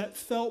 That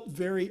felt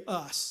very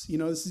us.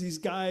 This is these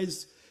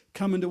guys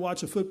coming to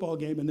watch a football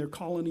game, and they're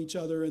calling each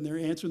other, and they're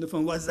answering the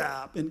phone, "What's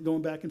up?" and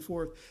going back and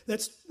forth.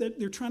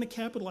 They're trying to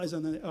capitalize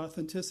on the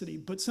authenticity.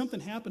 But something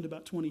happened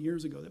about 20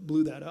 years ago that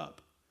blew that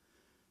up.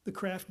 The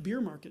craft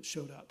beer market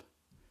showed up.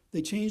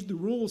 They changed the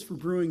rules for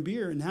brewing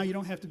beer, and now you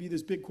don't have to be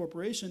this big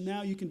corporation.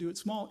 Now you can do it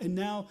small. And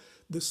now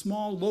the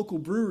small local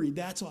brewery,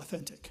 that's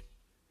authentic.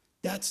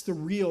 That's the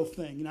real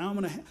thing. Now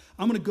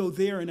I'm gonna go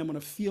there, and I'm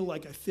gonna feel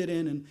like I fit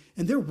in,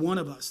 and they're one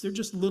of us. They're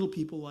just little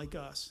people like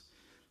us.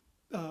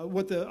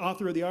 What the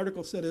author of the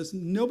article said is,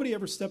 nobody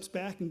ever steps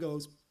back and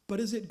goes, but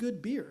is it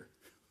good beer?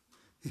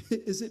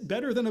 Is it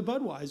better than a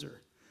Budweiser?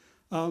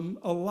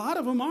 A lot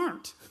of them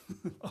aren't.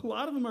 A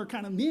lot of them are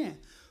kind of meh.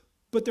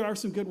 But there are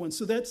some good ones.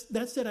 So that's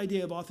that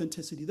idea of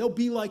authenticity. They'll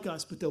be like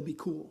us, but they'll be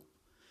cool.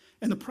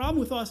 And the problem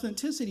with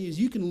authenticity is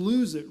you can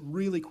lose it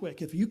really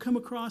quick. If you come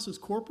across as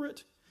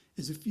corporate,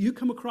 if you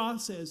come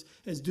across as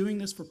doing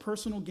this for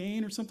personal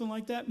gain or something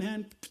like that,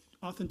 man,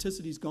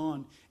 authenticity's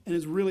gone. And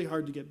it's really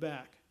hard to get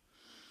back.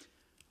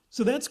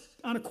 So that's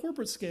on a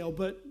corporate scale,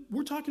 but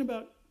we're talking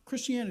about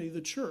Christianity,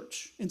 the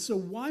church. And so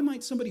why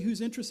might somebody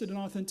who's interested in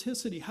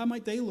authenticity, how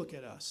might they look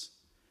at us?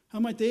 How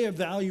might they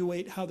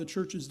evaluate how the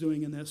church is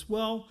doing in this?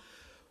 Well,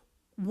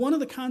 one of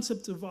the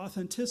concepts of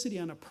authenticity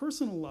on a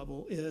personal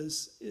level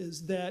is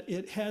that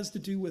it has to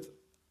do with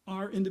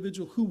our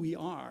individual, who we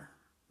are,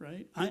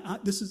 right?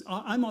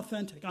 I'm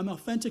authentic. I'm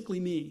authentically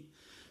me.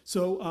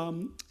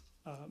 So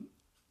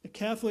A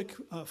Catholic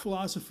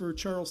philosopher,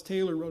 Charles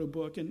Taylor, wrote a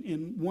book,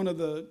 and one of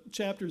the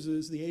chapters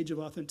is The Age of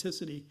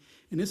Authenticity.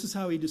 And this is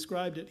how he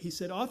described it. He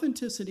said,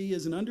 authenticity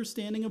is an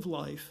understanding of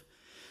life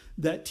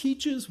that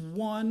teaches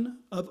one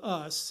of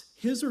us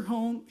his or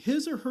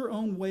her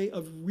own way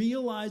of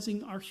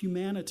realizing our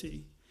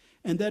humanity,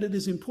 and that it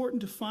is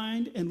important to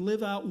find and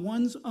live out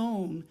one's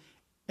own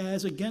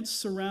as against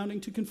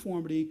surrounding to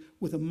conformity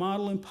with a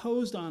model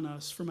imposed on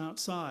us from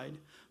outside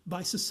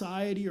by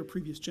society or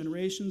previous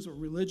generations or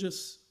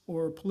religious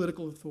or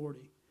political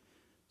authority.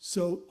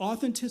 So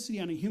authenticity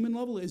on a human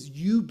level is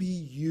you be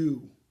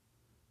you.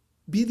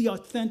 Be the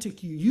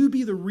authentic you. You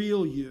be the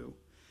real you.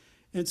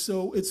 And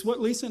so it's what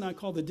Lisa and I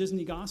call the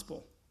Disney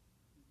gospel.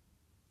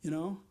 You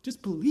know,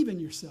 just believe in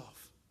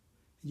yourself.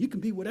 You can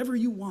be whatever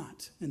you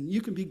want, and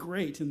you can be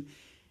great.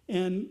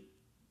 And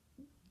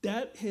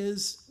that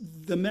is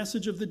the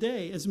message of the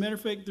day. As a matter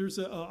of fact, there's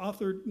an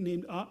author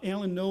named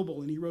Alan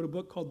Noble, and he wrote a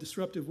book called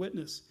Disruptive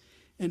Witness.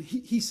 And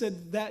he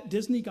said that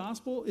Disney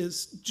gospel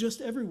is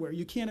just everywhere.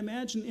 You can't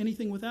imagine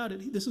anything without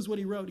it. This is what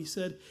he wrote. He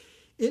said,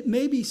 it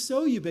may be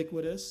so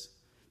ubiquitous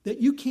that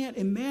you can't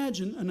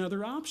imagine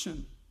another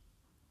option.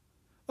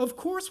 Of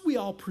course, we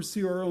all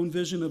pursue our own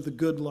vision of the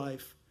good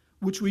life,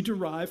 which we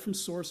derive from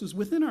sources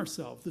within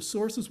ourselves, the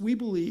sources we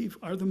believe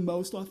are the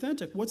most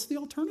authentic. What's the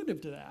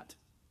alternative to that?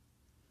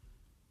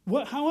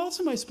 How else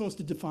am I supposed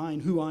to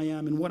define who I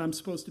am and what I'm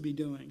supposed to be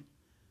doing?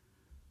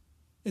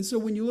 And so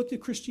when you look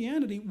at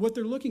Christianity, what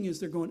they're looking is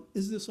they're going,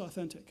 is this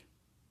authentic?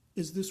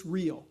 Is this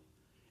real?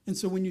 And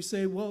so when you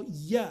say, well,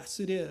 yes,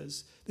 it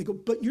is, they go,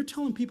 but you're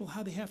telling people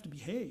how they have to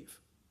behave.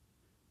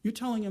 You're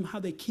telling them how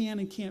they can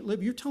and can't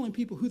live. You're telling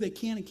people who they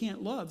can and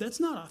can't love. That's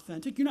not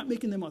authentic. You're not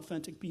making them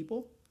authentic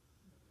people.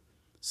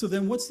 So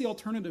then what's the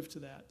alternative to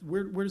that?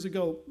 Where does it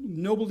go?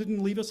 Noble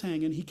didn't leave us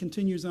hanging. He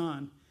continues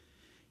on.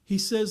 He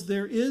says,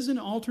 there is an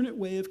alternate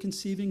way of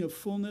conceiving of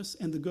fullness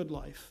and the good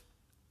life.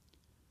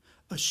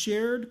 A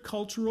shared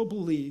cultural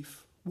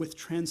belief with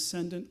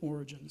transcendent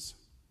origins.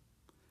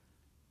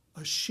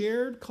 A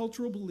shared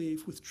cultural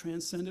belief with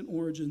transcendent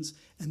origins,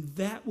 and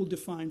that will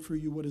define for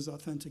you what is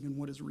authentic and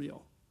what is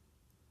real.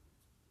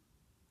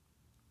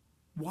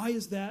 Why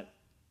is that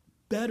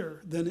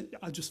better than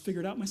I just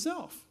figured out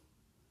myself?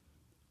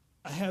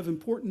 I have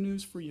important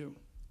news for you.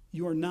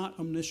 You are not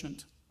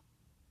omniscient.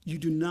 You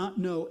do not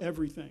know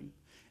everything.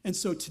 And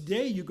so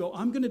today you go,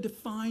 I'm going to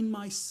define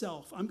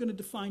myself. I'm going to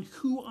define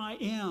who I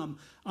am.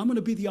 I'm going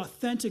to be the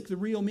authentic, the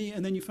real me.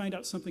 And then you find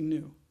out something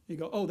new. You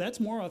go, oh,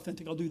 that's more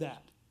authentic. I'll do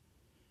that.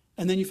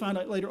 And then you find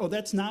out later, oh,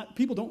 that's not,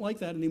 people don't like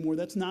that anymore.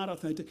 That's not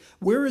authentic.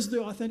 Where is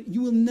the authentic?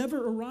 You will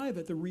never arrive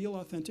at the real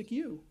authentic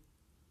you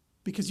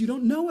because you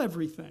don't know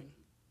everything.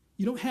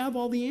 You don't have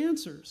all the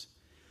answers.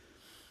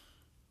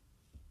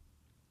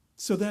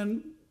 So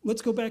then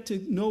let's go back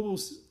to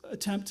Noble's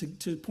attempt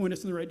to point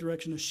us in the right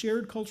direction, a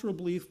shared cultural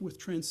belief with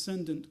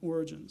transcendent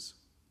origins.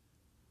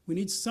 We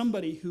need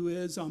somebody who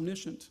is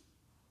omniscient.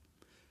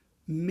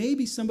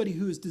 Maybe somebody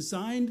who has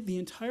designed the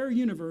entire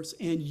universe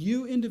and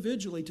you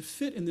individually to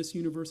fit in this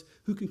universe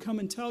who can come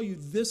and tell you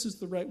this is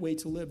the right way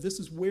to live. This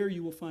is where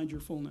you will find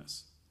your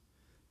fullness.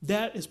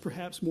 That is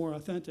perhaps more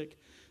authentic.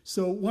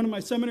 So one of my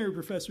seminary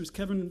professors,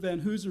 Kevin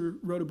Van Hooser,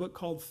 wrote a book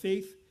called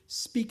Faith,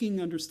 Speaking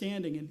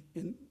Understanding,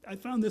 and I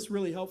found this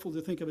really helpful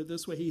to think of it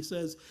this way. He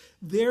says,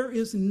 there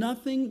is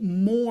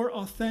nothing more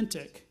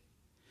authentic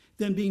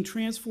than being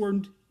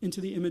transformed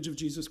into the image of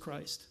Jesus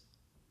Christ,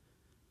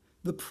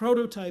 the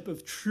prototype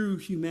of true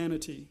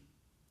humanity.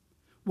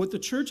 What the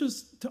church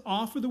has to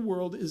offer the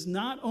world is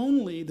not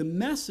only the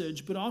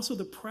message, but also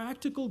the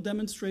practical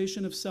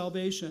demonstration of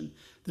salvation,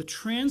 the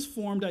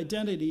transformed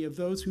identity of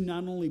those who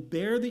not only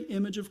bear the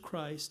image of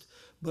Christ,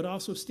 but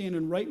also stand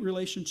in right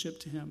relationship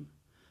to him.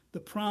 The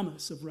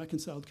promise of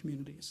reconciled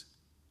communities.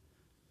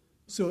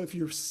 So if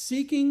you're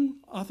seeking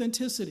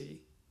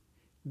authenticity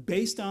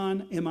based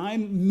on, am I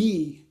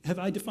me? Have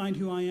I defined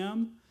who I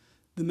am?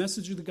 The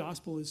message of the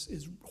gospel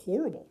is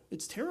horrible.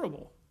 It's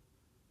terrible.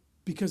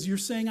 Because you're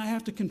saying I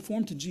have to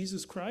conform to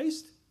Jesus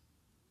Christ?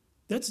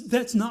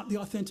 That's not the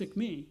authentic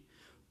me.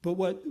 But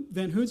what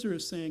Van Hooser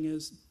is saying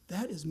is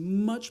that is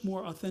much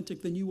more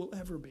authentic than you will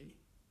ever be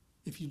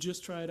if you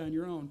just try it on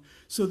your own.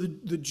 So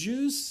the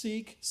Jews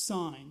seek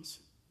signs.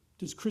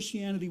 Does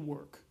Christianity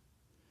work?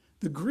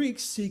 The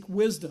Greeks seek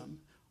wisdom.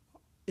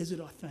 Is it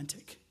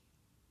authentic?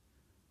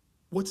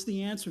 What's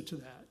the answer to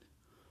that?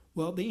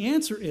 Well, the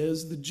answer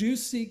is the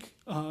Jews seek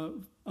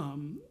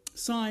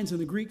signs and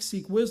the Greeks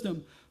seek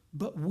wisdom,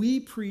 but we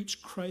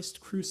preach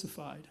Christ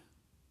crucified.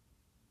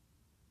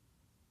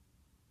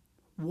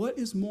 What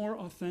is more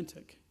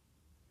authentic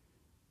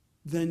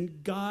than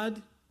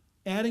God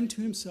adding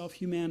to himself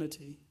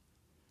humanity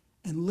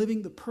and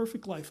living the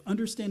perfect life,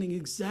 understanding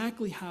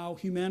exactly how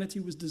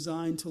humanity was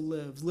designed to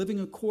live, living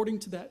according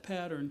to that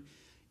pattern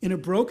in a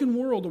broken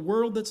world, a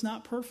world that's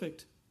not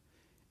perfect,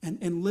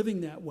 and living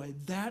that way?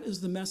 That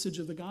is the message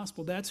of the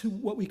gospel. That's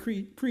what we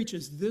preach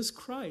is this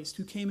Christ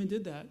who came and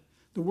did that.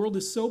 The world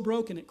is so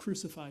broken, it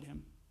crucified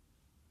him.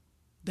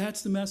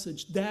 That's the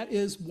message. That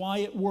is why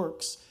it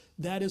works.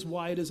 That is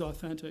why it is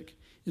authentic.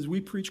 is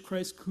we preach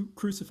Christ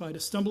crucified, a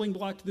stumbling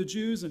block to the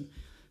Jews and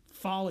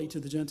folly to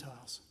the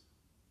Gentiles.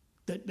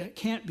 That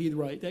can't be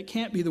right. That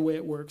can't be the way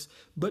it works.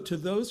 But to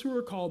those who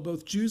are called,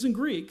 both Jews and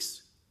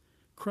Greeks,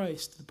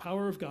 Christ, the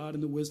power of God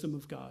and the wisdom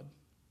of God.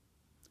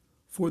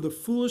 For the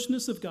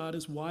foolishness of God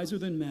is wiser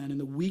than men, and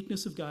the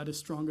weakness of God is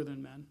stronger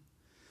than men.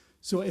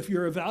 So if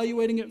you're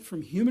evaluating it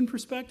from human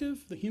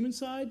perspective, the human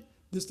side,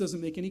 this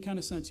doesn't make any kind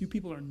of sense. You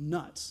people are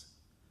nuts.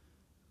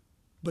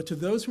 But to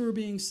those who are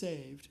being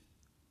saved,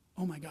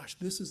 oh my gosh,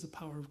 this is the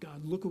power of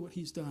God. Look at what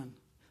he's done.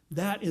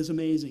 That is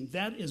amazing.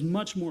 That is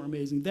much more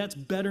amazing. That's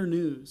better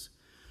news.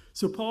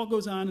 So Paul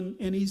goes on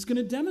and he's going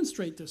to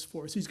demonstrate this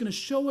for us. He's going to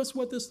show us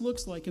what this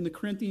looks like in the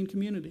Corinthian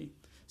community,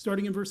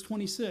 starting in verse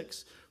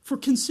 26. For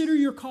consider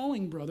your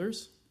calling,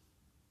 brothers.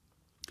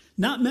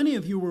 Not many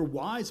of you were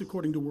wise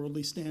according to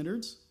worldly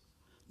standards.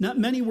 Not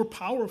many were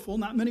powerful.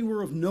 Not many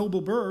were of noble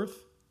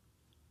birth.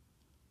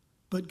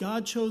 But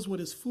God chose what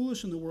is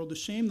foolish in the world to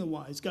shame the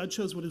wise. God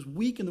chose what is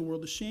weak in the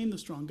world to shame the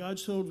strong. God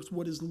chose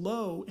what is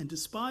low and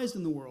despised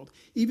in the world,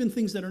 even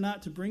things that are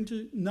not, to bring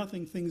to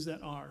nothing things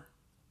that are.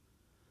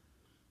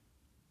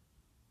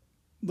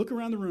 Look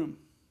around the room.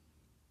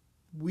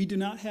 We do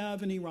not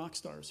have any rock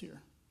stars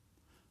here.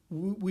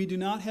 We do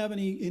not have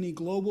any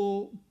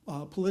global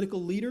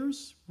political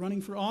leaders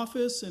running for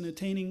office and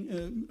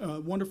attaining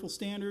wonderful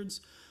standards.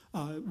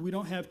 We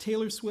don't have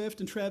Taylor Swift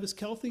and Travis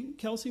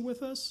Kelce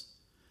with us.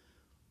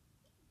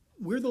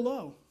 We're the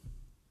low.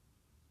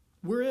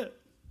 We're it.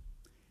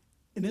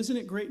 And isn't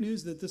it great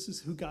news that this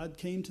is who God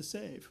came to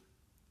save?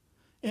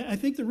 And I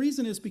think the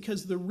reason is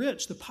because the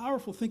rich, the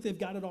powerful, think they've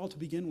got it all to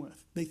begin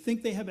with. They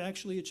think they have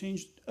actually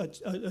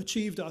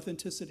achieved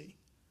authenticity.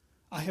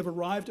 I have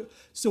arrived.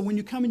 So when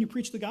you come and you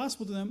preach the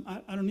gospel to them,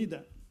 I don't need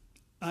that.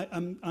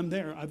 I'm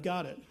there. I've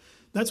got it.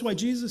 That's why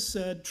Jesus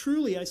said,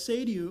 truly, I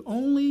say to you,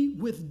 only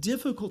with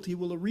difficulty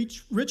will a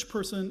rich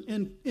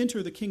person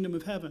enter the kingdom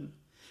of heaven.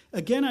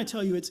 Again, I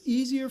tell you, it's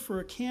easier for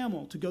a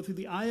camel to go through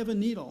the eye of a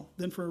needle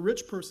than for a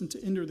rich person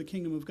to enter the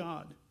kingdom of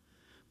God.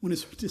 When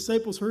his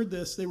disciples heard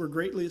this, they were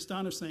greatly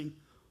astonished, saying,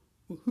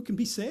 well, who can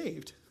be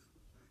saved?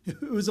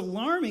 It was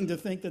alarming to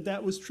think that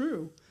that was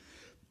true.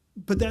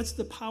 But that's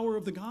the power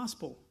of the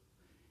gospel.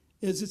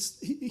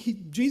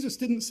 Jesus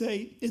didn't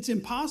say it's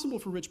impossible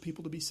for rich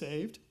people to be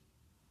saved.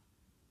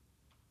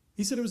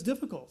 He said it was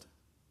difficult,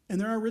 and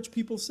there are rich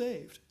people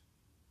saved.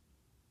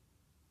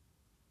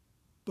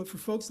 But for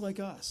folks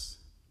like us,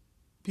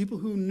 people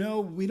who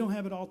know we don't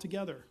have it all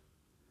together,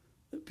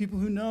 people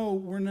who know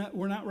we're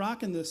not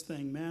rocking this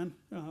thing, man.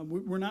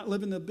 We're not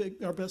living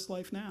our best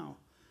life now.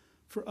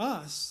 For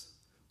us,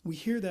 we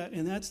hear that,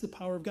 and that's the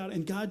power of God.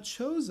 And God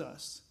chose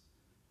us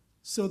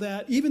so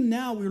that even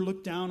now we're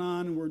looked down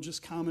on and we're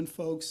just common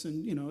folks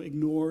and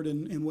ignored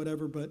and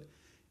whatever. But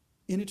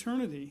in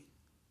eternity,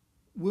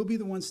 we'll be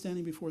the ones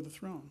standing before the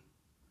throne,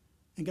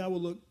 and God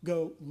will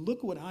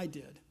look what I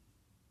did.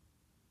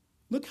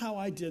 Look how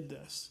I did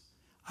this.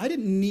 I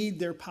didn't need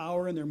their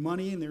power and their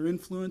money and their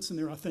influence and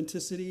their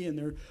authenticity and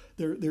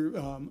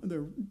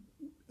their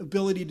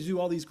ability to do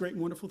all these great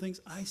and wonderful things.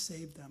 I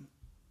saved them.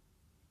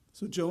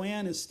 So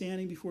Joanne is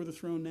standing before the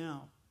throne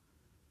now.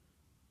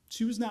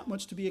 She was not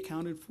much to be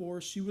accounted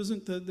for. She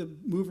wasn't the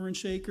mover and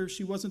shaker.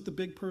 She wasn't the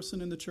big person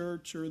in the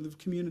church or the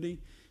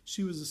community.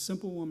 She was a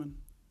simple woman.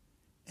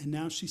 And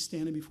now she's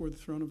standing before the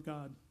throne of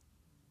God.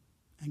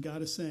 And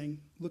God is saying,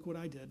 look what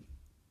I did.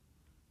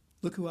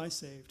 Look who I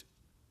saved.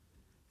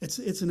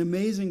 It's an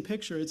amazing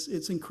picture.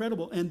 It's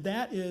incredible. And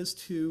that is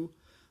to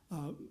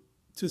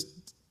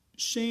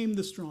shame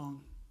the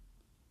strong.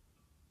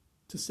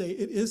 To say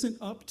it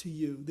isn't up to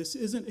you. This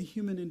isn't a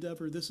human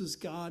endeavor. This is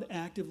God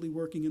actively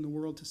working in the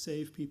world to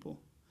save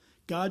people.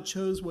 God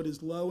chose what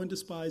is low and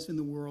despised in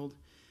the world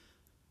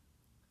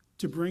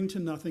to bring to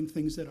nothing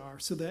things that are,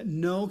 so that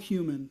no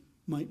human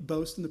might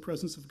boast in the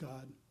presence of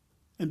God.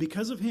 And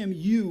because of him,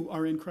 you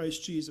are in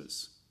Christ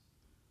Jesus.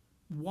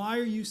 Why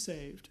are you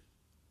saved?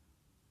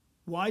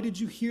 Why did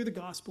you hear the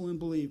gospel and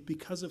believe?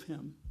 Because of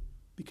him.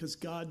 Because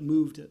God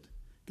moved it.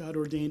 God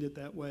ordained it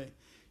that way.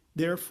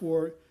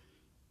 Therefore,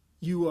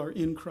 you are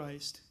in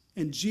Christ.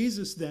 And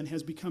Jesus then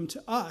has become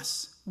to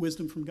us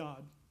wisdom from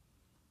God.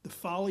 The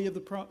folly of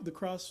the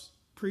cross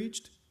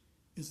preached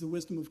is the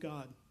wisdom of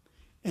God.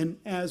 And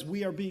as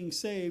we are being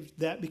saved,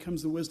 that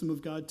becomes the wisdom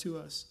of God to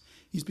us.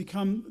 He's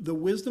become the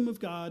wisdom of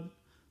God,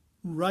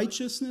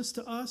 righteousness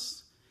to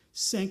us,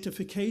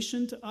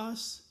 sanctification to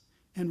us,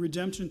 and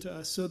redemption to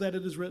us, so that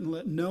it is written,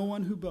 let the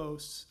one who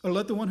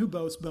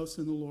boasts boast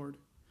in the Lord.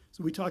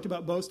 So we talked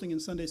about boasting in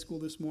Sunday school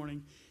this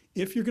morning.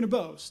 If you're going to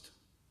boast,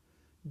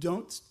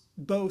 don't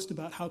boast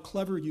about how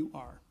clever you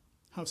are,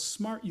 how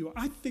smart you are.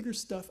 I figure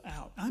stuff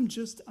out. I'm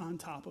just on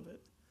top of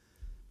it.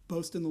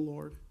 Boast in the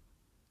Lord.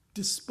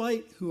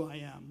 Despite who I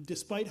am,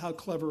 despite how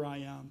clever I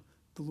am,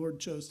 the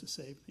Lord chose to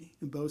save me,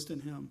 and boast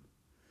in him.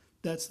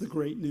 That's the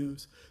great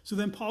news. So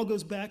then Paul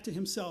goes back to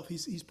himself.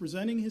 He's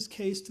presenting his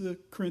case to the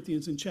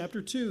Corinthians. In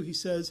chapter 2, he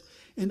says,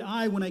 and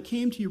I, when I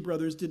came to you,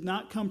 brothers, did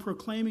not come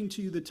proclaiming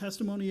to you the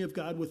testimony of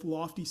God with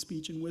lofty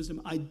speech and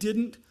wisdom. I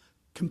didn't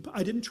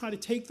I didn't try to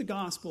take the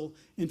gospel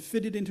and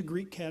fit it into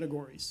Greek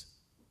categories.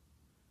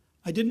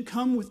 I didn't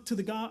come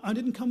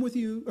with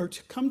you or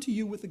to come to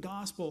you with the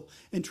gospel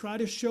and try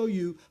to show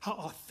you how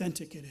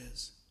authentic it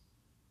is,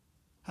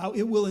 how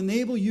it will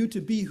enable you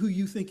to be who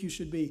you think you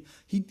should be.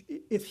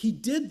 If he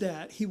did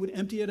that, he would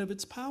empty it of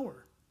its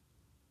power.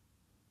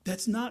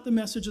 That's not the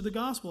message of the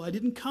gospel. I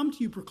didn't come to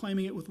you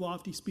proclaiming it with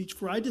lofty speech,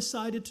 for I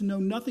decided to know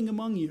nothing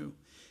among you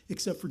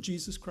except for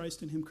Jesus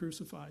Christ and him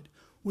crucified.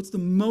 What's the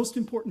most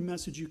important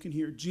message you can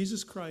hear?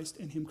 Jesus Christ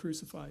and him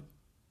crucified.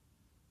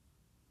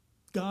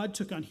 God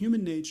took on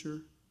human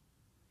nature.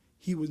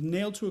 He was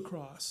nailed to a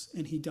cross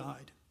and he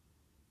died.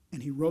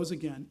 And he rose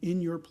again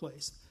in your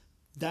place.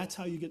 That's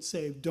how you get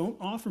saved. Don't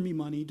offer me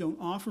money. Don't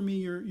offer me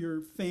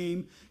your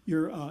fame,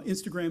 your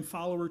Instagram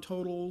follower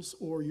totals,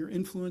 or your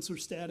influencer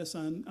status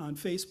on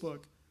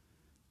Facebook.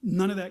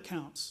 None of that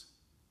counts.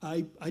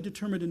 I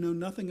determined to know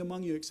nothing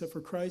among you except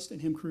for Christ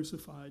and him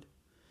crucified.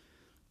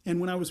 And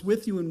when I was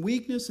with you in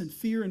weakness and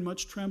fear and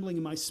much trembling,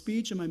 and my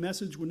speech and my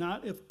message were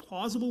not of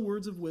plausible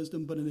words of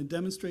wisdom, but in a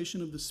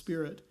demonstration of the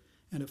Spirit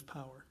and of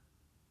power.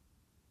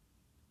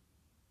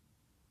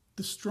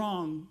 The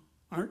strong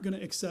aren't going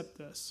to accept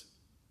this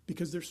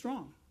because they're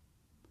strong.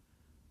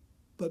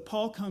 But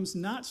Paul comes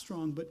not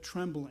strong, but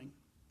trembling,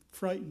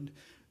 frightened.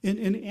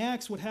 In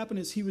Acts, what happened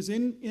is he was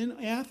in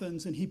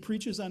Athens and he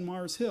preaches on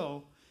Mars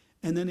Hill,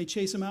 and then they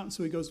chase him out, and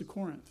so he goes to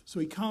Corinth. So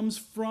he comes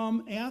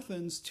from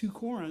Athens to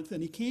Corinth,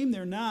 and he came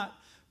there not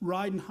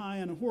riding high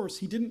on a horse.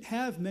 He didn't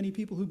have many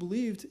people who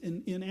believed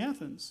in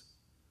Athens.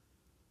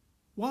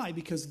 Why?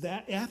 Because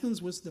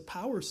Athens was the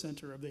power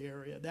center of the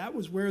area. That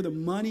was where the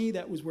money,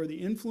 that was where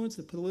the influence,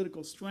 the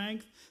political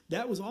strength,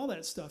 that was all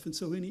that stuff. And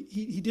so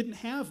he didn't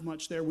have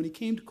much there. When he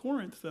came to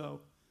Corinth,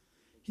 though,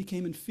 he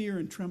came in fear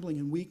and trembling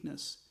and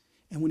weakness.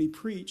 And when he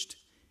preached,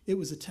 it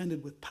was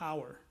attended with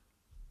power.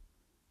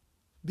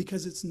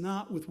 Because it's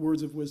not with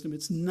words of wisdom.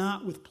 It's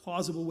not with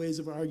plausible ways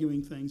of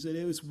arguing things. It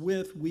is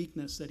with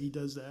weakness that he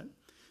does that.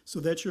 So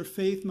that your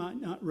faith might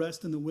not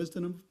rest in the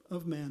wisdom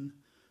of men,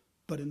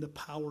 but in the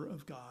power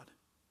of God.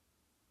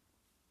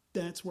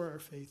 That's where our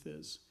faith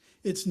is.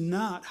 It's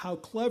not how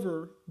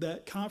clever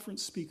that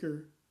conference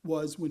speaker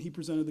was when he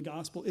presented the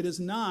gospel. It is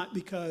not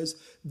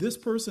because this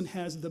person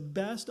has the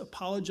best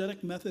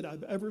apologetic method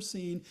I've ever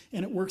seen,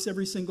 and it works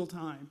every single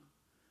time.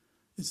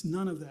 It's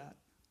none of that.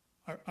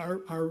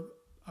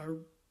 Our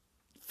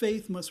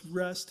faith must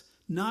rest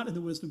not in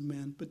the wisdom of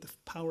man, but the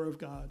power of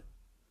God.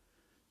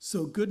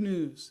 So good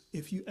news,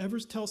 if you ever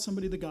tell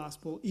somebody the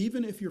gospel,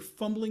 even if you're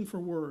fumbling for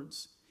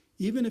words,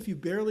 even if you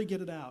barely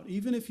get it out,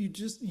 even if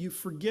you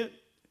forget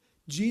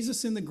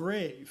Jesus in the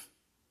grave,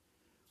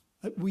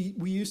 we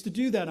used to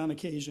do that on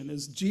occasion,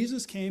 as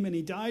Jesus came and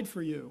he died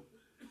for you.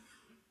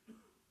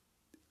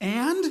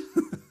 And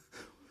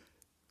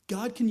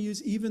God can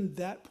use even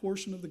that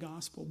portion of the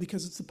gospel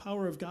because it's the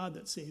power of God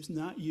that saves,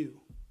 not you.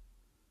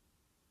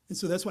 And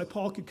so that's why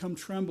Paul could come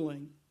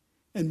trembling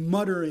and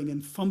muttering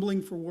and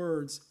fumbling for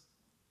words.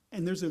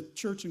 And there's a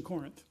church in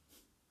Corinth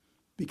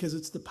because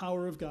it's the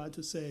power of God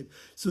to save.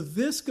 So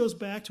this goes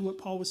back to what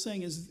Paul was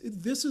saying, is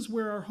this is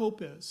where our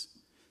hope is.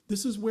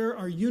 This is where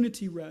our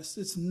unity rests.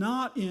 It's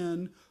not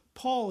in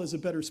Paul is a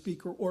better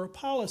speaker, or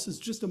Apollos is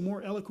just a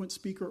more eloquent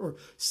speaker, or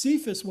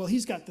Cephas, well,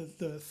 he's got the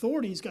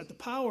authority, he's got the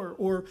power,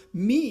 or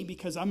me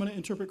because I'm going to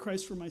interpret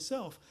Christ for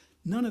myself.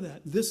 None of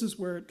that. This is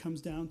where it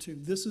comes down to.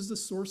 This is the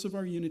source of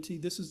our unity.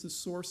 This is the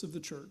source of the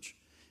church,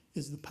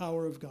 is the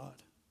power of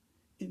God.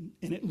 And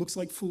it looks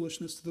like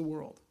foolishness to the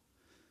world.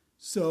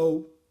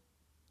 So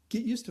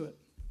get used to it.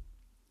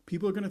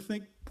 People are going to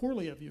think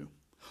poorly of you.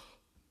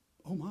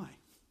 Oh my.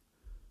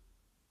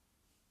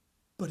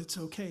 But it's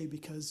okay,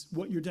 because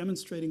what you're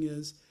demonstrating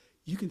is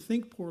you can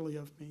think poorly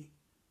of me,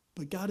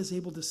 but God is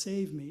able to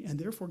save me, and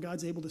therefore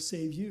God's able to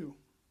save you.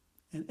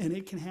 And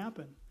it can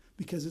happen.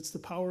 Because it's the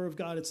power of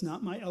God. It's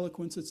not my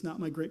eloquence. It's not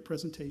my great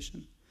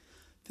presentation.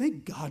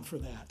 Thank God for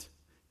that.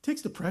 It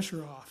takes the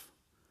pressure off.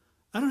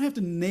 I don't have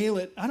to nail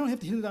it. I don't have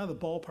to hit it out of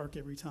the ballpark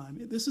every time.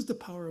 This is the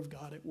power of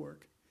God at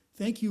work.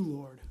 Thank you,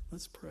 Lord.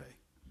 Let's pray.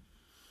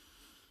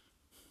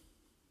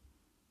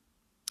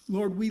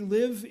 Lord, we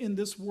live in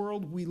this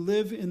world. We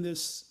live in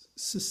this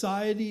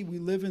society. We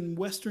live in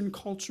Western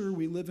culture.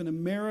 We live in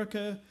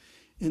America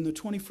in the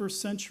 21st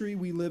century.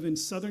 We live in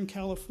Southern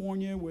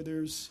California, where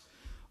there's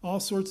all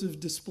sorts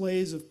of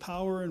displays of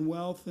power and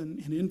wealth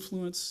and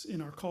influence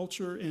in our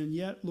culture. And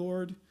yet,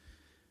 Lord,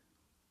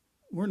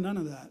 we're none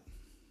of that.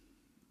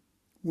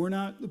 We're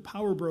not the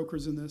power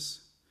brokers in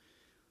this.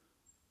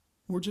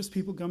 We're just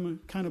people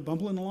kind of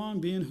bumbling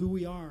along, being who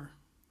we are,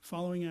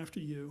 following after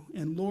you.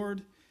 And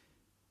Lord,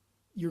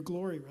 your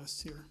glory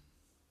rests here.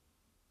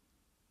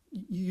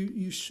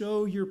 You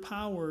show your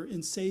power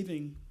in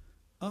saving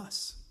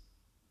us.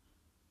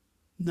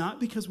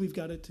 Not because we've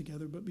got it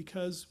together, but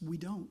because we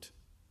don't.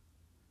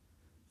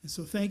 And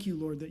so thank you,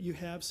 Lord, that you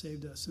have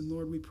saved us. And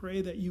Lord, we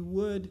pray that you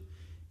would,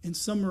 in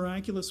some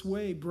miraculous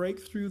way, break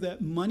through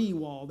that money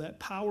wall, that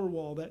power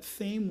wall, that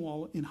fame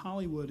wall in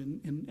Hollywood and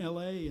in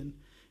LA and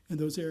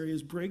those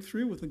areas, break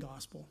through with the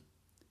gospel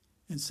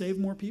and save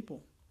more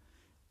people.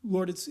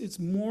 Lord, it's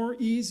more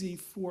easy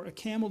for a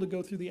camel to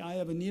go through the eye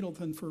of a needle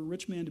than for a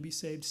rich man to be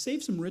saved.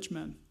 Save some rich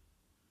men.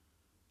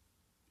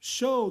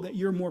 Show that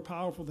you're more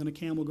powerful than a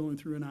camel going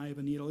through an eye of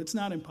a needle. It's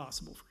not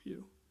impossible for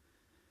you.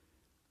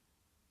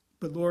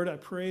 But Lord, I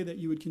pray that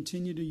you would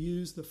continue to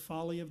use the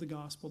folly of the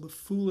gospel, the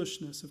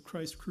foolishness of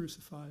Christ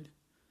crucified,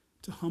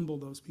 to humble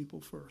those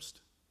people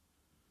first.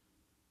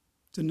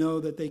 To know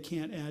that they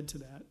can't add to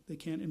that. They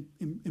can't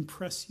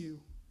impress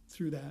you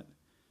through that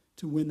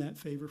to win that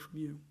favor from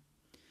you.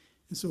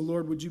 And so,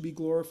 Lord, would you be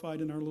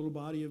glorified in our little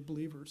body of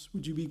believers?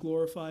 Would you be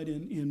glorified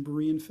in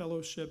Berean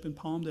Fellowship in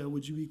Palmdale?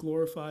 Would you be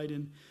glorified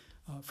in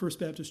First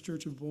Baptist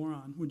Church of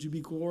Boron? Would you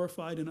be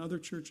glorified in other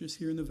churches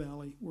here in the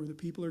valley where the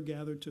people are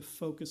gathered to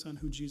focus on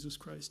who Jesus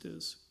Christ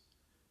is?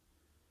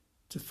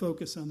 To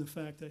focus on the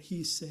fact that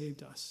he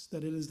saved us,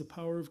 that it is the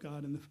power of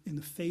God in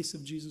the face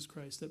of Jesus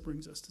Christ that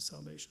brings us to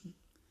salvation.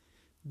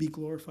 Be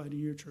glorified in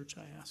your church,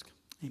 I ask.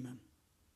 Amen.